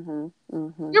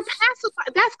 You're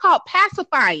pacified. That's called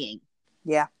pacifying.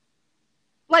 Yeah.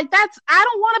 I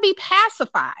don't want to be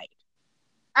pacified.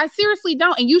 I seriously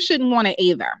don't. And you shouldn't want to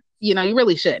either. You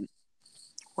really shouldn't.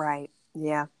 Right.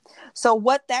 Yeah. So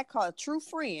what that called a true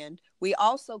friend, we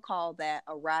also call that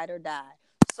a ride or die.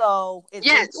 So it's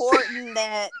important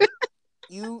that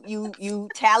you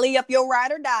tally up your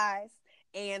ride or dies,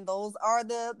 and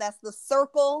that's the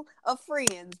circle of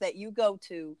friends that you go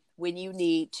to when you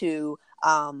need to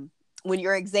when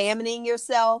you're examining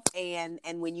yourself and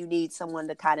when you need someone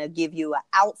to kind of give you an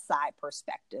outside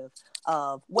perspective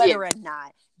of whether or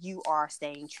not you are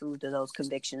staying true to those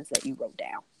convictions that you wrote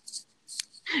down.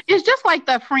 It's just like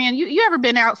the friend. You ever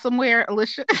been out somewhere,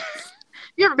 Alicia?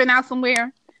 You ever been out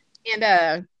somewhere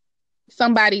and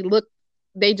somebody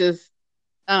they just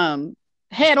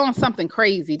had on something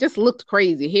crazy, just looked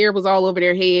crazy. Hair was all over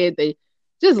their head. They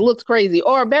just looked crazy.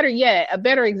 Or better yet, a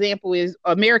better example is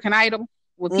American Idol,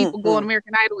 when people go on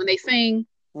American Idol and they sing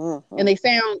and they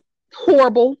sound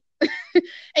horrible. And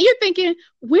you're thinking,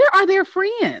 where are their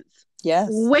friends? Yes.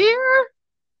 Where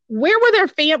were where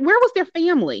was their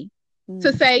family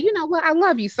to say, you know what, I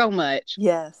love you so much.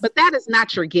 Yes. But that is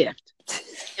not your gift.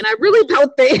 And I really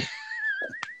don't think.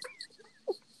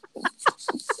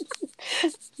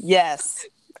 Yes.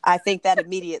 I think that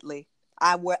immediately.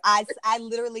 I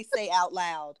literally say out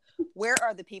loud, where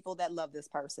are the people that love this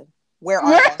person? Where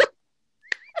are they?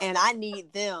 And I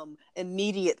need them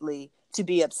immediately to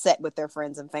be upset with their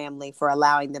friends and family for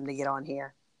allowing them to get on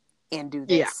here and do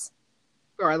this. Yeah.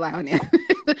 For allowing it.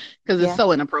 Because it's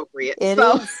so inappropriate. It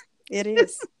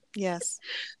is. Yes.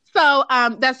 So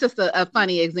that's just a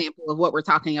funny example of what we're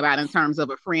talking about in terms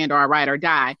of a friend or a ride or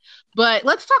die. But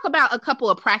let's talk about a couple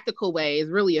of practical ways,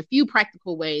 really a few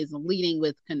practical ways of leading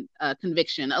with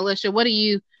conviction. Alicia,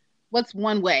 what's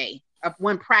one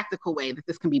practical way that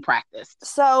this can be practiced?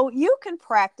 So you can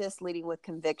practice leading with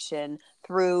conviction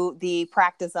through the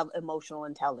practice of emotional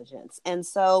intelligence. And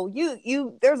so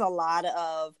there's a lot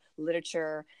of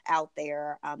literature out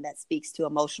there that speaks to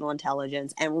emotional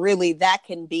intelligence, and really that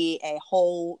can be a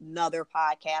whole nother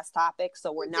podcast topic,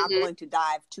 so we're not going to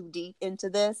dive too deep into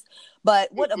this.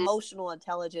 But what emotional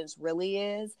intelligence really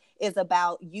is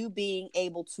about you being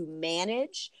able to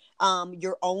manage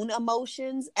your own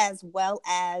emotions, as well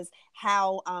as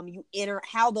how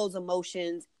how those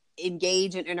emotions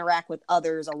engage and interact with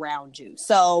others around you.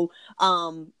 So,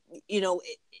 you know,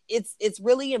 it's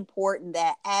really important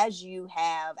that as you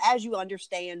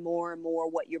understand more and more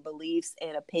what your beliefs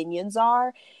and opinions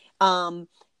are,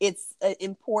 it's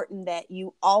important that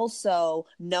you also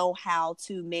know how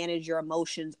to manage your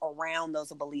emotions around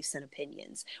those beliefs and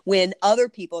opinions when other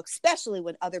people, especially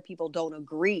when other people don't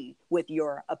agree with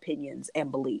your opinions and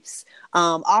beliefs.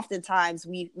 Oftentimes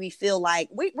we feel like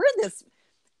we're in this,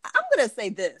 I'm going to say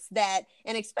this, that,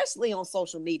 and especially on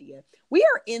social media, we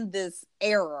are in this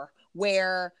era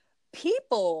where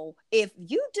people, if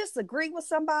you disagree with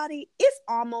somebody, it's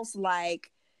almost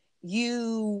like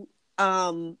you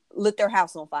lit their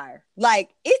house on fire.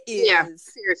 Like Yeah,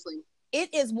 seriously.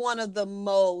 it is one of the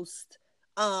most,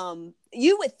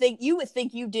 you would think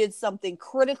you did something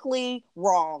critically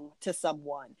wrong to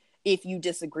someone if you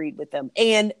disagreed with them.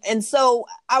 And so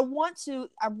I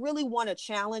really want to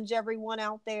challenge everyone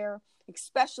out there,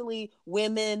 especially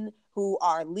women who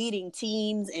are leading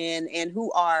teams and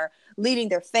who are leading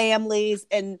their families.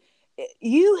 And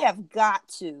we have got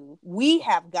to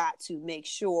make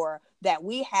sure that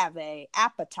we have a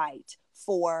appetite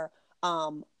for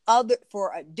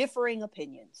differing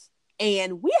opinions,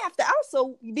 and we have to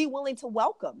also be willing to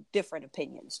welcome different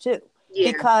opinions too,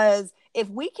 Yeah. because if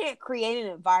we can't create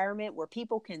an environment where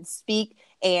people can speak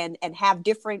and have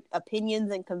different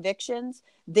opinions and convictions,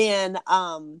 then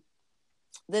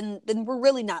we're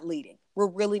really not leading. We're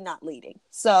really not leading.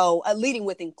 So leading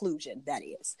with inclusion, that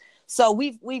is. So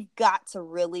we've got to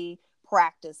really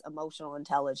practice emotional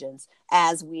intelligence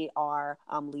as we are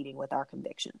leading with our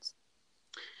convictions.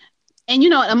 And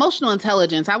emotional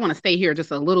intelligence, I want to stay here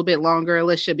just a little bit longer,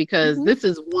 Alicia, because Mm-hmm. uh, this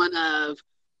is one of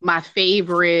my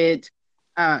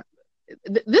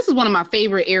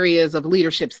favorite areas of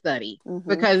leadership study. Mm-hmm.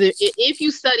 Because if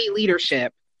you study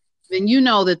leadership, then you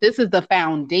know that this is the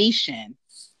foundation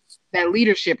that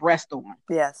leadership rests on.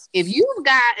 Yes. If you've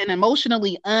got an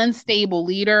emotionally unstable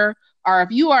leader, or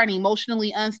if you are an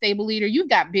emotionally unstable leader, you've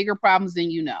got bigger problems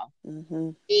than you know.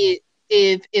 Mm-hmm.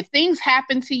 If things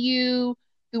happen to you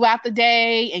throughout the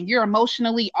day and you're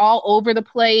emotionally all over the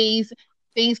place,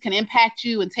 things can impact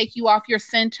you and take you off your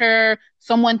center.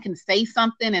 Someone can say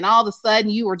something and all of a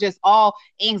sudden you are just all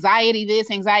anxiety,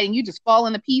 this anxiety, and you just fall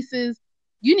into pieces.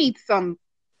 You need some,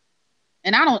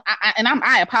 and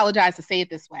I apologize to say it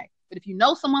this way, but if you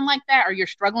know someone like that or you're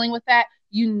struggling with that,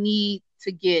 you need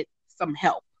to get some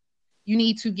help. You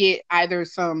need to get either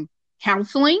some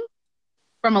counseling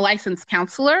from a licensed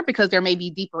counselor, because there may be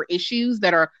deeper issues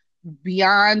that are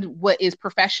beyond what is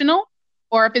professional.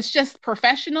 Or if it's just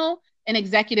professional, an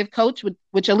executive coach,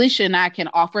 which Alicia and I can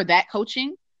offer that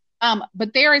coaching.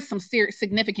 But there is some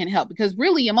significant help, because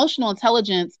really emotional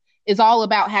intelligence is all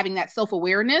about having that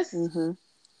self-awareness.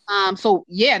 Mm-hmm. So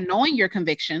yeah, knowing your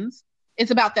convictions.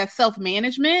 It's about that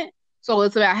self-management. So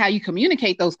it's about how you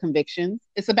communicate those convictions.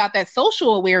 It's about that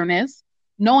social awareness,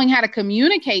 knowing how to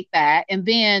communicate that, and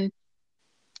then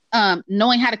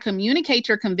knowing how to communicate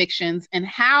your convictions and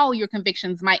how your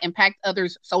convictions might impact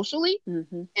others socially.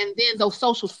 Mm-hmm. And then those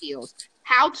social skills,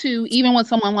 how to, even when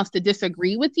someone wants to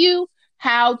disagree with you,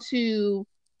 how to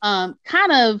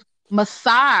kind of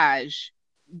massage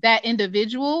that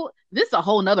individual. This is a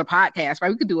whole nother podcast, right?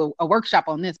 We could do a workshop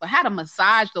on this, but how to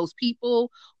massage those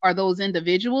people or those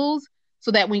individuals,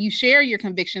 so that when you share your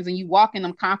convictions and you walk in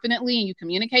them confidently and you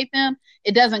communicate them,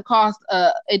 it doesn't cause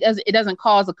it doesn't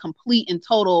cause a complete and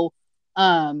total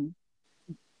um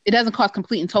it doesn't cause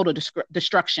complete and total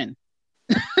destruction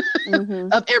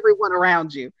Mm-hmm. of everyone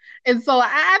around you. And so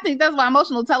I think that's why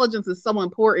emotional intelligence is so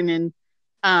important.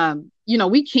 And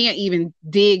we can't even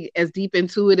dig as deep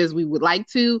into it as we would like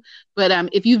to. But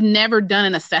if you've never done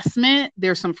an assessment,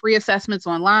 there's some free assessments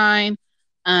online.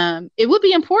 It would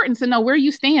be important to know where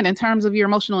you stand in terms of your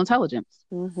emotional intelligence.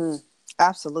 Mm-hmm.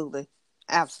 Absolutely.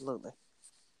 Absolutely.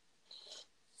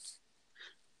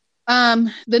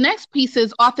 The next piece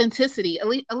is authenticity.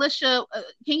 Alicia,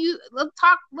 can you let's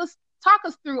talk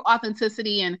us through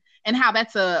authenticity and how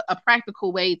that's a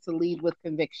practical way to lead with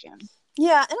conviction.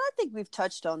 Yeah, and I think we've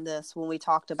touched on this when we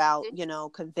talked about,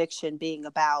 conviction being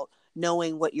about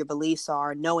knowing what your beliefs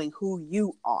are, knowing who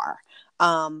you are,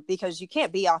 because you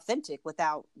can't be authentic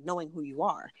without knowing who you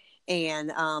are.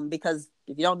 And because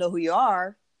if you don't know who you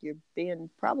are, you're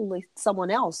being probably someone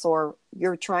else, or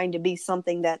you're trying to be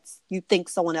something that's you think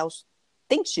someone else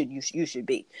thinks you should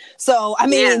be. So I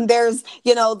Yeah. mean, there's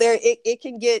it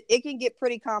can get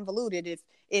pretty convoluted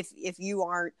if you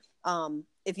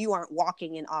aren't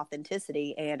walking in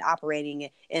authenticity and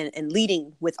operating and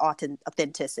leading with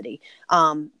authenticity.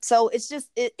 So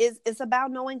it's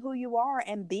about knowing who you are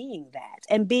and being that,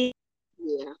 and being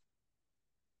Yeah.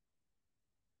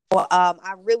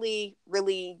 I really,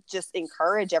 really just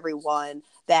encourage everyone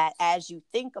that as you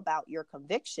think about your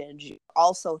convictions, you're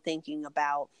also thinking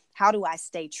about, how do I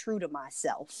stay true to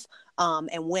myself?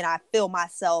 And when I feel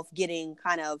myself getting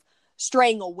kind of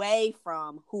straying away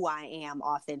from who I am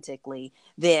authentically,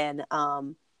 then how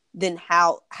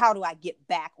do I get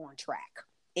back on track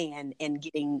and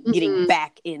getting Mhm.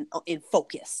 back in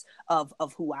focus of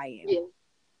who I am? Yeah.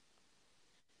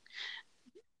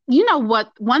 You know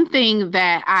what? One thing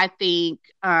that I think,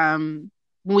 when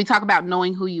we talk about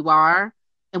knowing who you are,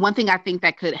 and one thing I think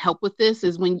that could help with this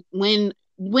is when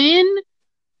we're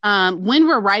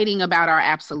writing about our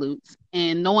absolutes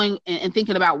and knowing and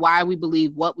thinking about why we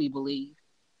believe what we believe,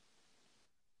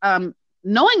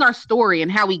 knowing our story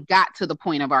and how we got to the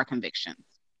point of our convictions,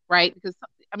 right? Because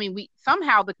I mean, we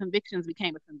somehow the convictions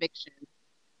became a conviction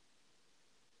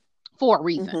for a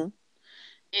reason.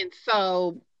 Mm-hmm. And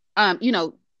so, you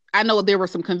know, I know there were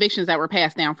some convictions that were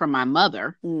passed down from my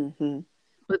mother, Mm-hmm.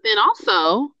 but then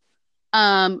also,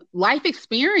 life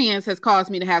experience has caused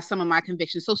me to have some of my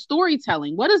convictions. So,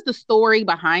 storytelling, what is the story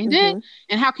behind it? Mm-hmm.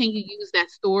 And how can you use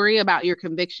that story about your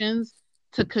convictions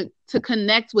to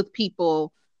connect with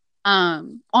people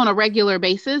on a regular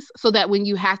basis so that when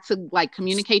you have to like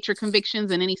communicate your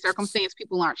convictions in any circumstance,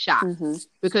 people aren't shocked Mm-hmm.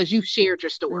 because you've shared your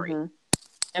story Mm-hmm.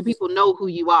 and people know who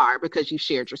you are because you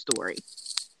shared your story.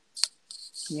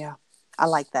 Yeah, I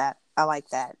like that. I like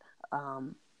that.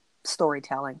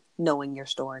 Storytelling, knowing your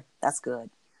story. That's good.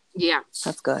 Yeah.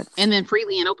 That's good. And then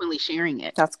freely and openly sharing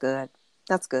it. That's good.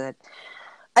 That's good.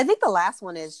 I think the last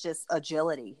one is just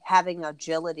agility, having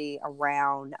agility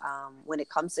around when it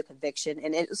comes to conviction.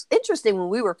 And it was interesting when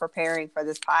we were preparing for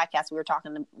this podcast, we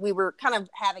were kind of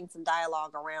having some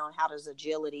dialogue around how does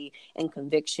agility and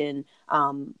conviction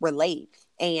relate.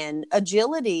 And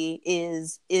agility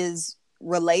is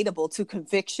relatable to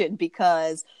conviction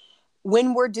because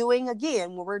when we're doing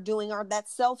our that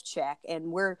self check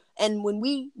and when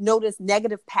we notice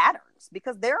negative patterns,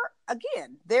 because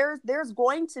there's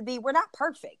going to be, we're not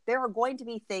perfect, there are going to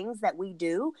be things that we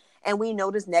do and we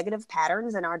notice negative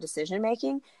patterns in our decision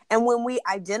making. And when we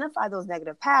identify those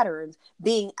negative patterns,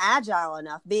 being agile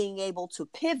enough, being able to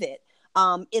pivot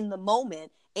in the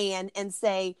moment and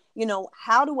say,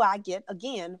 how do I get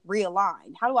again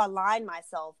realigned? How do I align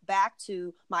myself back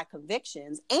to my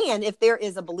convictions? And if there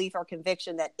is a belief or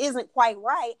conviction that isn't quite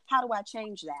right, how do I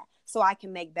change that so I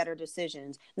can make better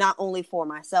decisions, not only for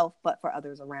myself, but for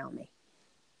others around me?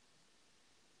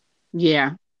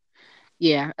 Yeah.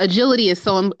 Yeah. Agility is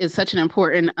such an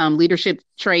important leadership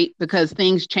trait because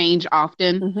things change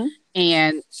often. Mm-hmm.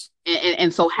 And,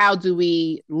 and so how do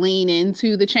we lean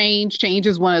into the change? Change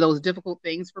is one of those difficult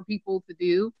things for people to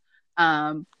do.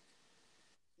 Um,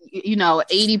 you know,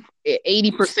 80%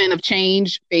 of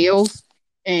change fails.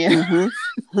 And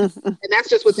Mm-hmm. and that's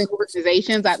just within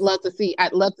organizations. I'd love to see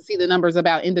the numbers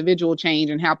about individual change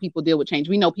and how people deal with change.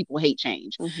 We know people hate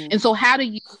change. Mm-hmm. And so how do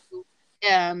you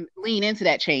lean into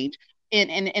that change?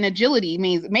 And agility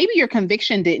means maybe your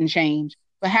conviction didn't change,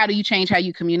 but how do you change how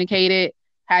you communicate it?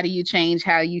 How do you change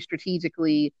how you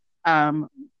strategically um,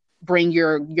 bring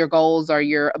your goals or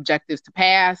your objectives to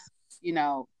pass? You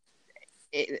know,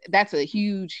 that's a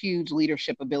huge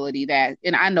leadership ability that,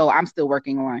 and I know I'm still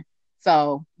working on.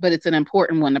 So, but it's an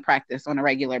important one to practice on a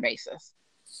regular basis.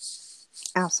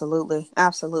 Absolutely.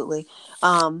 Absolutely.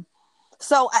 Um,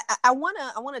 So I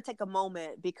wanna take a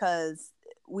moment because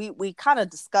we kind of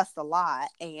discussed a lot,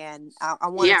 and I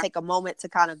want to Yeah. take a moment to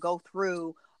kind of go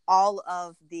through all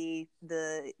of the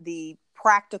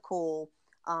practical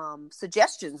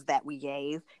suggestions that we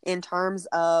gave in terms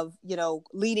of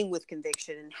leading with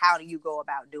conviction and how do you go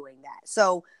about doing that.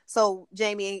 So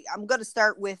Jamie, I'm going to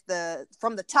start with the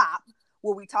from the top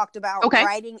where we talked about Okay.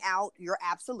 writing out your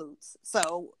absolutes.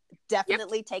 So Yep.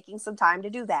 definitely taking some time to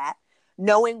do that,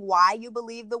 knowing why you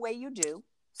believe the way you do.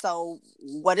 So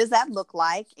what does that look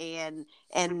like? And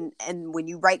when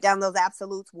you write down those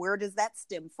absolutes, where does that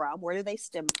stem from? Where do they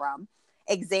stem from?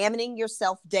 Examining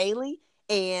yourself daily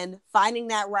and finding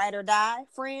that ride or die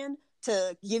friend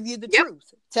to give you the Yep.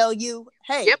 truth, tell you,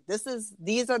 hey, Yep.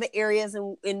 these are the areas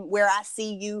in where I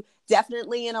see you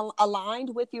definitely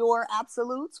aligned with your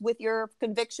absolutes, with your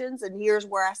convictions, and here's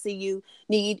where I see you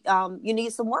need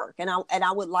some work, and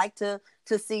I would like to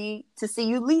see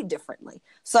you lead differently.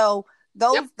 So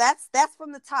Yep. that's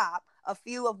from the top. A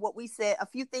few of what we said, a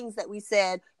few things that we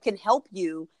said can help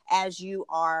you as you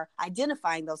are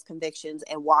identifying those convictions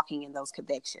and walking in those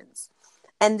convictions.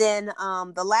 And then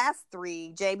the last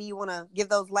three, Jamie, you want to give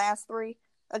those last three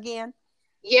again?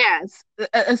 Yes.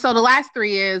 So the last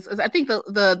three is I think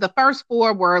the first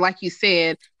four were like you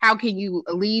said, how can you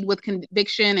lead with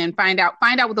conviction and find out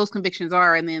what those convictions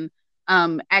are, and then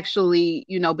actually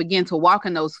begin to walk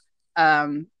in those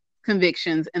um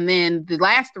convictions. And then the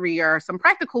last three are some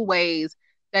practical ways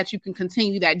that you can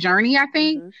continue that journey, I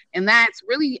think. Mm-hmm. And that's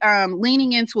really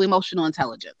leaning into emotional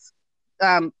intelligence,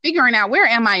 figuring out where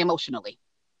am I emotionally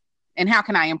and how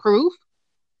can I improve.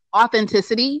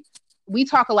 Authenticity. We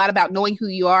talk a lot about knowing who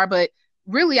you are, but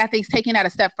really, I think taking that a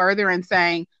step further and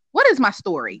saying, what is my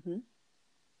story? Mm-hmm.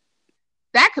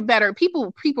 That could better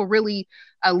people really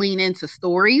lean into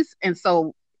stories. And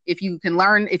so if you can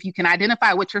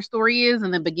identify what your story is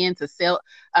and then begin to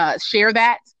share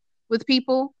that with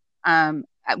people,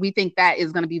 we think that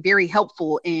is going to be very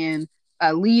helpful in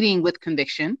leading with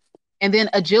conviction. And then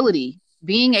agility,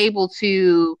 being able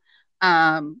to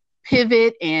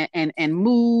pivot and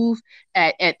move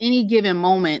at any given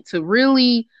moment to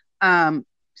really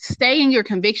stay in your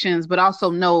convictions, but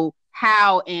also know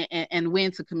how and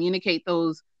when to communicate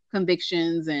those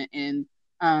convictions, and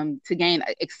to gain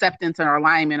acceptance and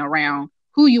alignment around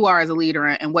who you are as a leader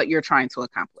and what you're trying to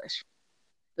accomplish.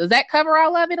 Does that cover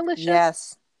all of it, Alicia?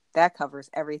 Yes, that covers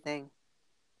everything.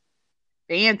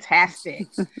 Fantastic.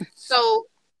 So,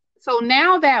 so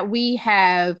now that we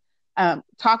have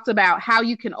talked about how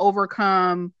you can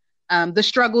overcome the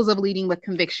struggles of leading with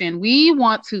conviction, we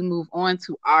want to move on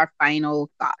to our final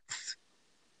thoughts.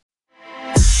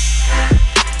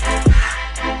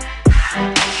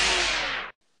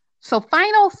 So,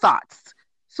 final thoughts.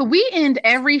 So, we end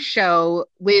every show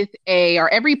or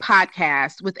every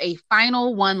podcast with a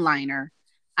final one liner.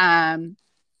 And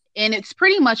it's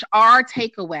pretty much our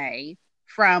takeaway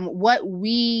from what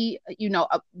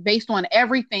based on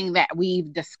everything that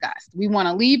we've discussed. We want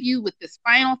to leave you with this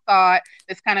final thought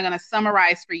that's kind of going to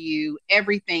summarize for you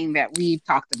everything that we've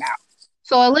talked about.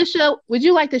 So, Alicia, would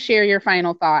you like to share your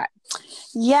final thought?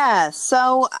 Yeah,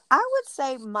 so I would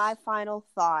say my final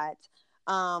thought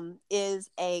is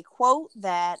a quote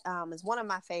that is one of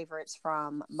my favorites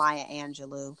from Maya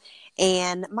Angelou.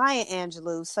 And Maya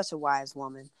Angelou is such a wise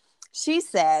woman. She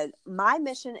said, "My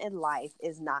mission in life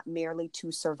is not merely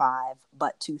to survive,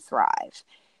 but to thrive,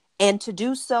 and to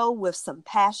do so with some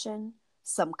passion,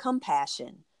 some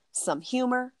compassion, some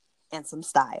humor, and some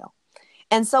style."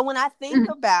 And so when I think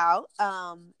about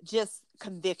just I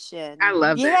conviction,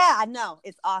 love that. yeah, I know.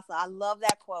 It's awesome. I love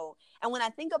that quote. And when I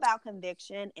think about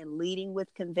conviction and leading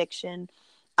with conviction,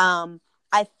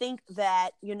 I think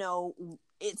that,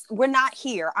 we're not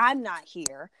here. I'm not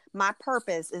here. My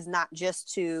purpose is not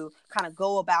just to kind of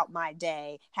go about my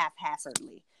day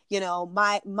haphazardly.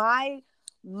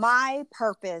 My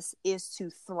purpose is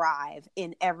to thrive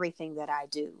in everything that I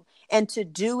do, and to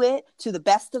do it to the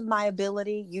best of my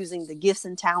ability using the gifts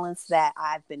and talents that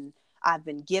I've been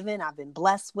given, I've been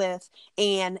blessed with,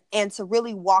 and to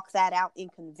really walk that out in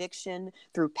conviction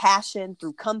through passion,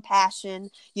 through compassion.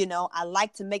 I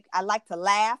like to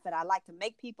laugh, and I like to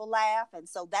make people laugh. And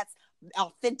so that's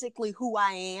authentically who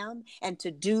I am, and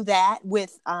to do that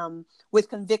with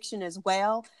conviction as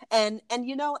well. And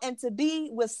to be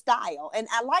with style. And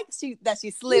I like that she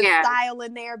slid Yeah, style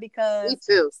in there, me because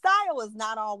too. style is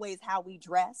not always how we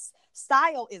dress.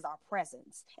 Style is our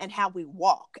presence and how we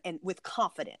walk, and with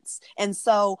confidence. And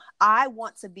so I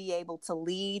want to be able to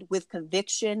lead with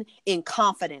conviction, in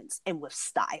confidence, and with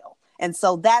style. And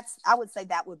so I would say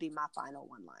that would be my final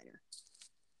one liner.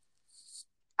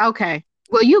 Okay.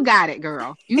 Well, you got it,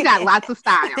 girl. You got lots of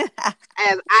style.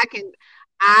 As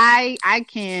I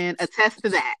can attest to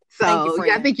that. Thank you, So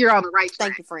yeah, I friend. think you're on the right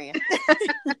Thank track. you, friend.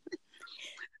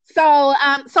 So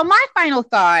my final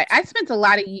thought. I spent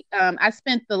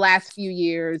the last few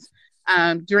years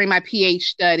during my PhD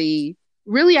study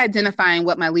really identifying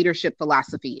what my leadership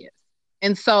philosophy is.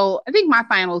 And so I think my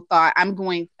final thought I'm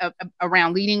going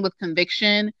around leading with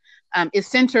conviction is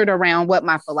centered around what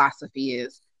my philosophy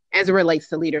is as it relates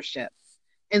to leadership.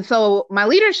 And so my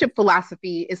leadership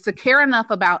philosophy is to care enough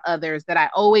about others that I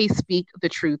always speak the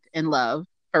truth in love,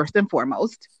 first and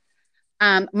foremost.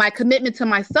 My commitment to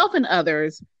myself and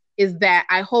others is that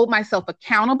I hold myself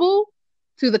accountable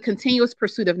to the continuous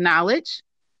pursuit of knowledge.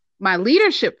 My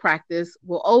leadership practice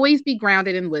will always be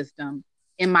grounded in wisdom.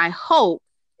 And my hope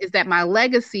is that my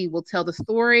legacy will tell the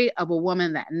story of a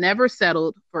woman that never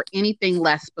settled for anything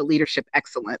less but leadership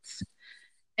excellence.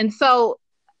 And so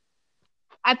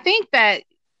I think that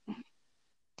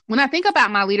when I think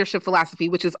about my leadership philosophy,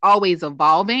 which is always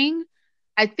evolving,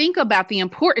 I think about the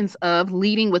importance of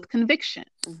leading with conviction.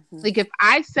 Mm-hmm. Like if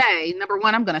I say, number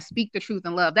one, I'm going to speak the truth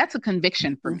in love, that's a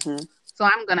conviction for me. Mm-hmm. So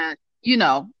I'm going to,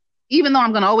 even though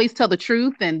I'm going to always tell the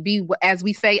truth and be, as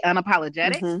we say,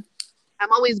 unapologetic, Mm-hmm.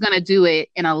 I'm always going to do it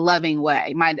in a loving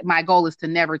way. My goal is to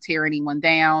never tear anyone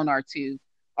down or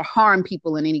harm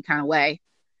people in any kind of way.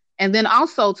 And then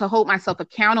also to hold myself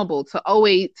accountable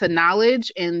to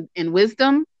knowledge and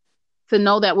wisdom, to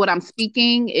know that what I'm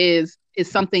speaking is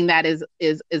something that is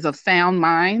of sound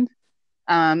mind,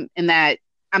 and that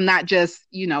I'm not just,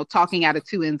 talking out of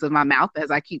two ends of my mouth, as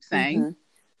I keep saying.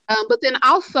 Mm-hmm. But then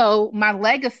also my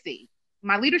legacy,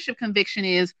 my leadership conviction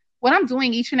is what I'm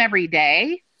doing each and every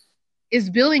day is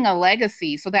building a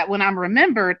legacy so that when I'm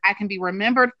remembered, I can be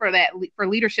remembered for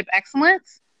leadership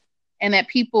excellence, and that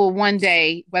people one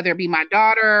day, whether it be my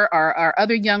daughter or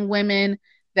other young women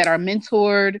that are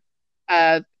mentored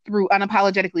through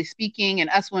Unapologetically Speaking and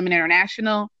Us Women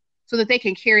International, so that they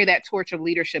can carry that torch of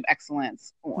leadership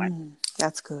excellence on.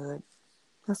 That's good.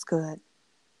 That's good.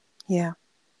 Yeah.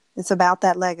 It's about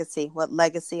that legacy. What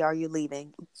legacy are you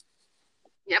leaving?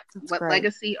 Yep. That's What great.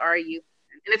 legacy are you?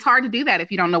 And it's hard to do that if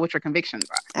you don't know what your convictions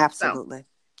are. Absolutely.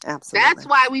 So Absolutely. that's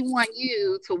why we want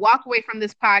you to walk away from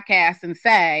this podcast and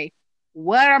say,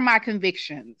 what are my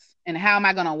convictions and how am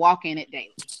I going to walk in it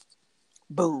daily?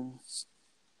 Boom.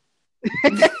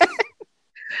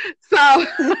 So,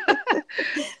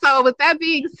 so with that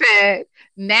being said,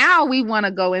 now we want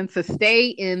to go into stay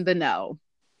in the know.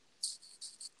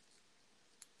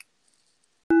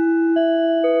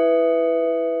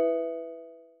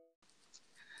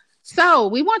 So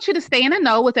we want you to stay in the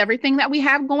know with everything that we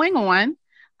have going on.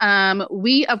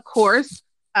 We, of course,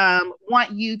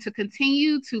 want you to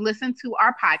continue to listen to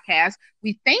our podcast.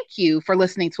 We thank you for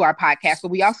listening to our podcast, but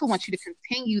we also want you to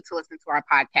continue to listen to our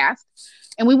podcast.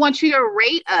 And we want you to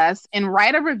rate us and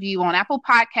write a review on Apple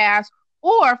Podcasts,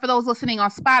 or for those listening on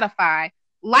Spotify,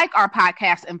 like our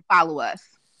podcast and follow us.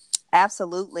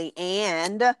 Absolutely.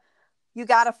 And you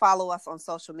got to follow us on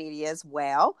social media as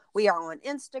well. We are on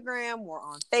Instagram. We're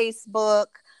on Facebook.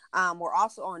 We're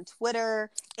also on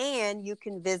Twitter. And you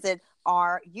can visit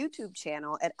our YouTube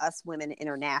channel at Us Women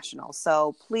International.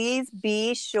 So please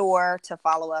be sure to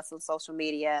follow us on social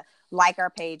media, like our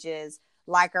pages,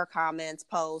 like our comments,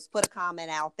 posts, put a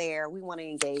comment out there. We want to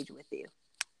engage with you.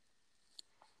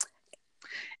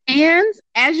 And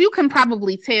as you can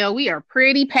probably tell, we are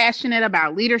pretty passionate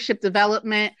about leadership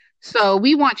development. So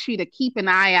we want you to keep an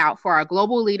eye out for our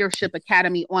Global Leadership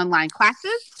Academy online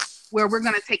classes, where we're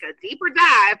going to take a deeper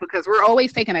dive, because we're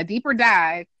always taking a deeper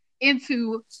dive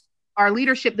into our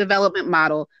leadership development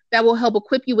model that will help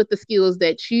equip you with the skills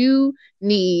that you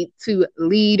need to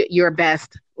lead your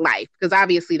best life. Because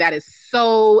obviously that is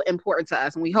so important to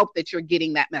us, and we hope that you're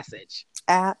getting that message.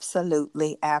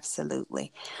 Absolutely.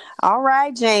 Absolutely. All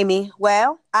right, Jamie.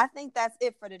 Well, I think that's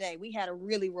it for today. We had a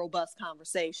really robust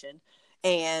conversation,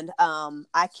 and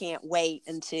I can't wait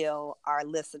until our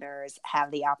listeners have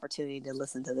the opportunity to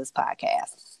listen to this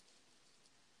podcast.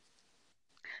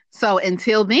 So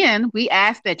until then, we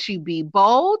ask that you be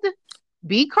bold,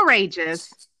 be courageous,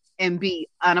 and be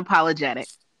unapologetic.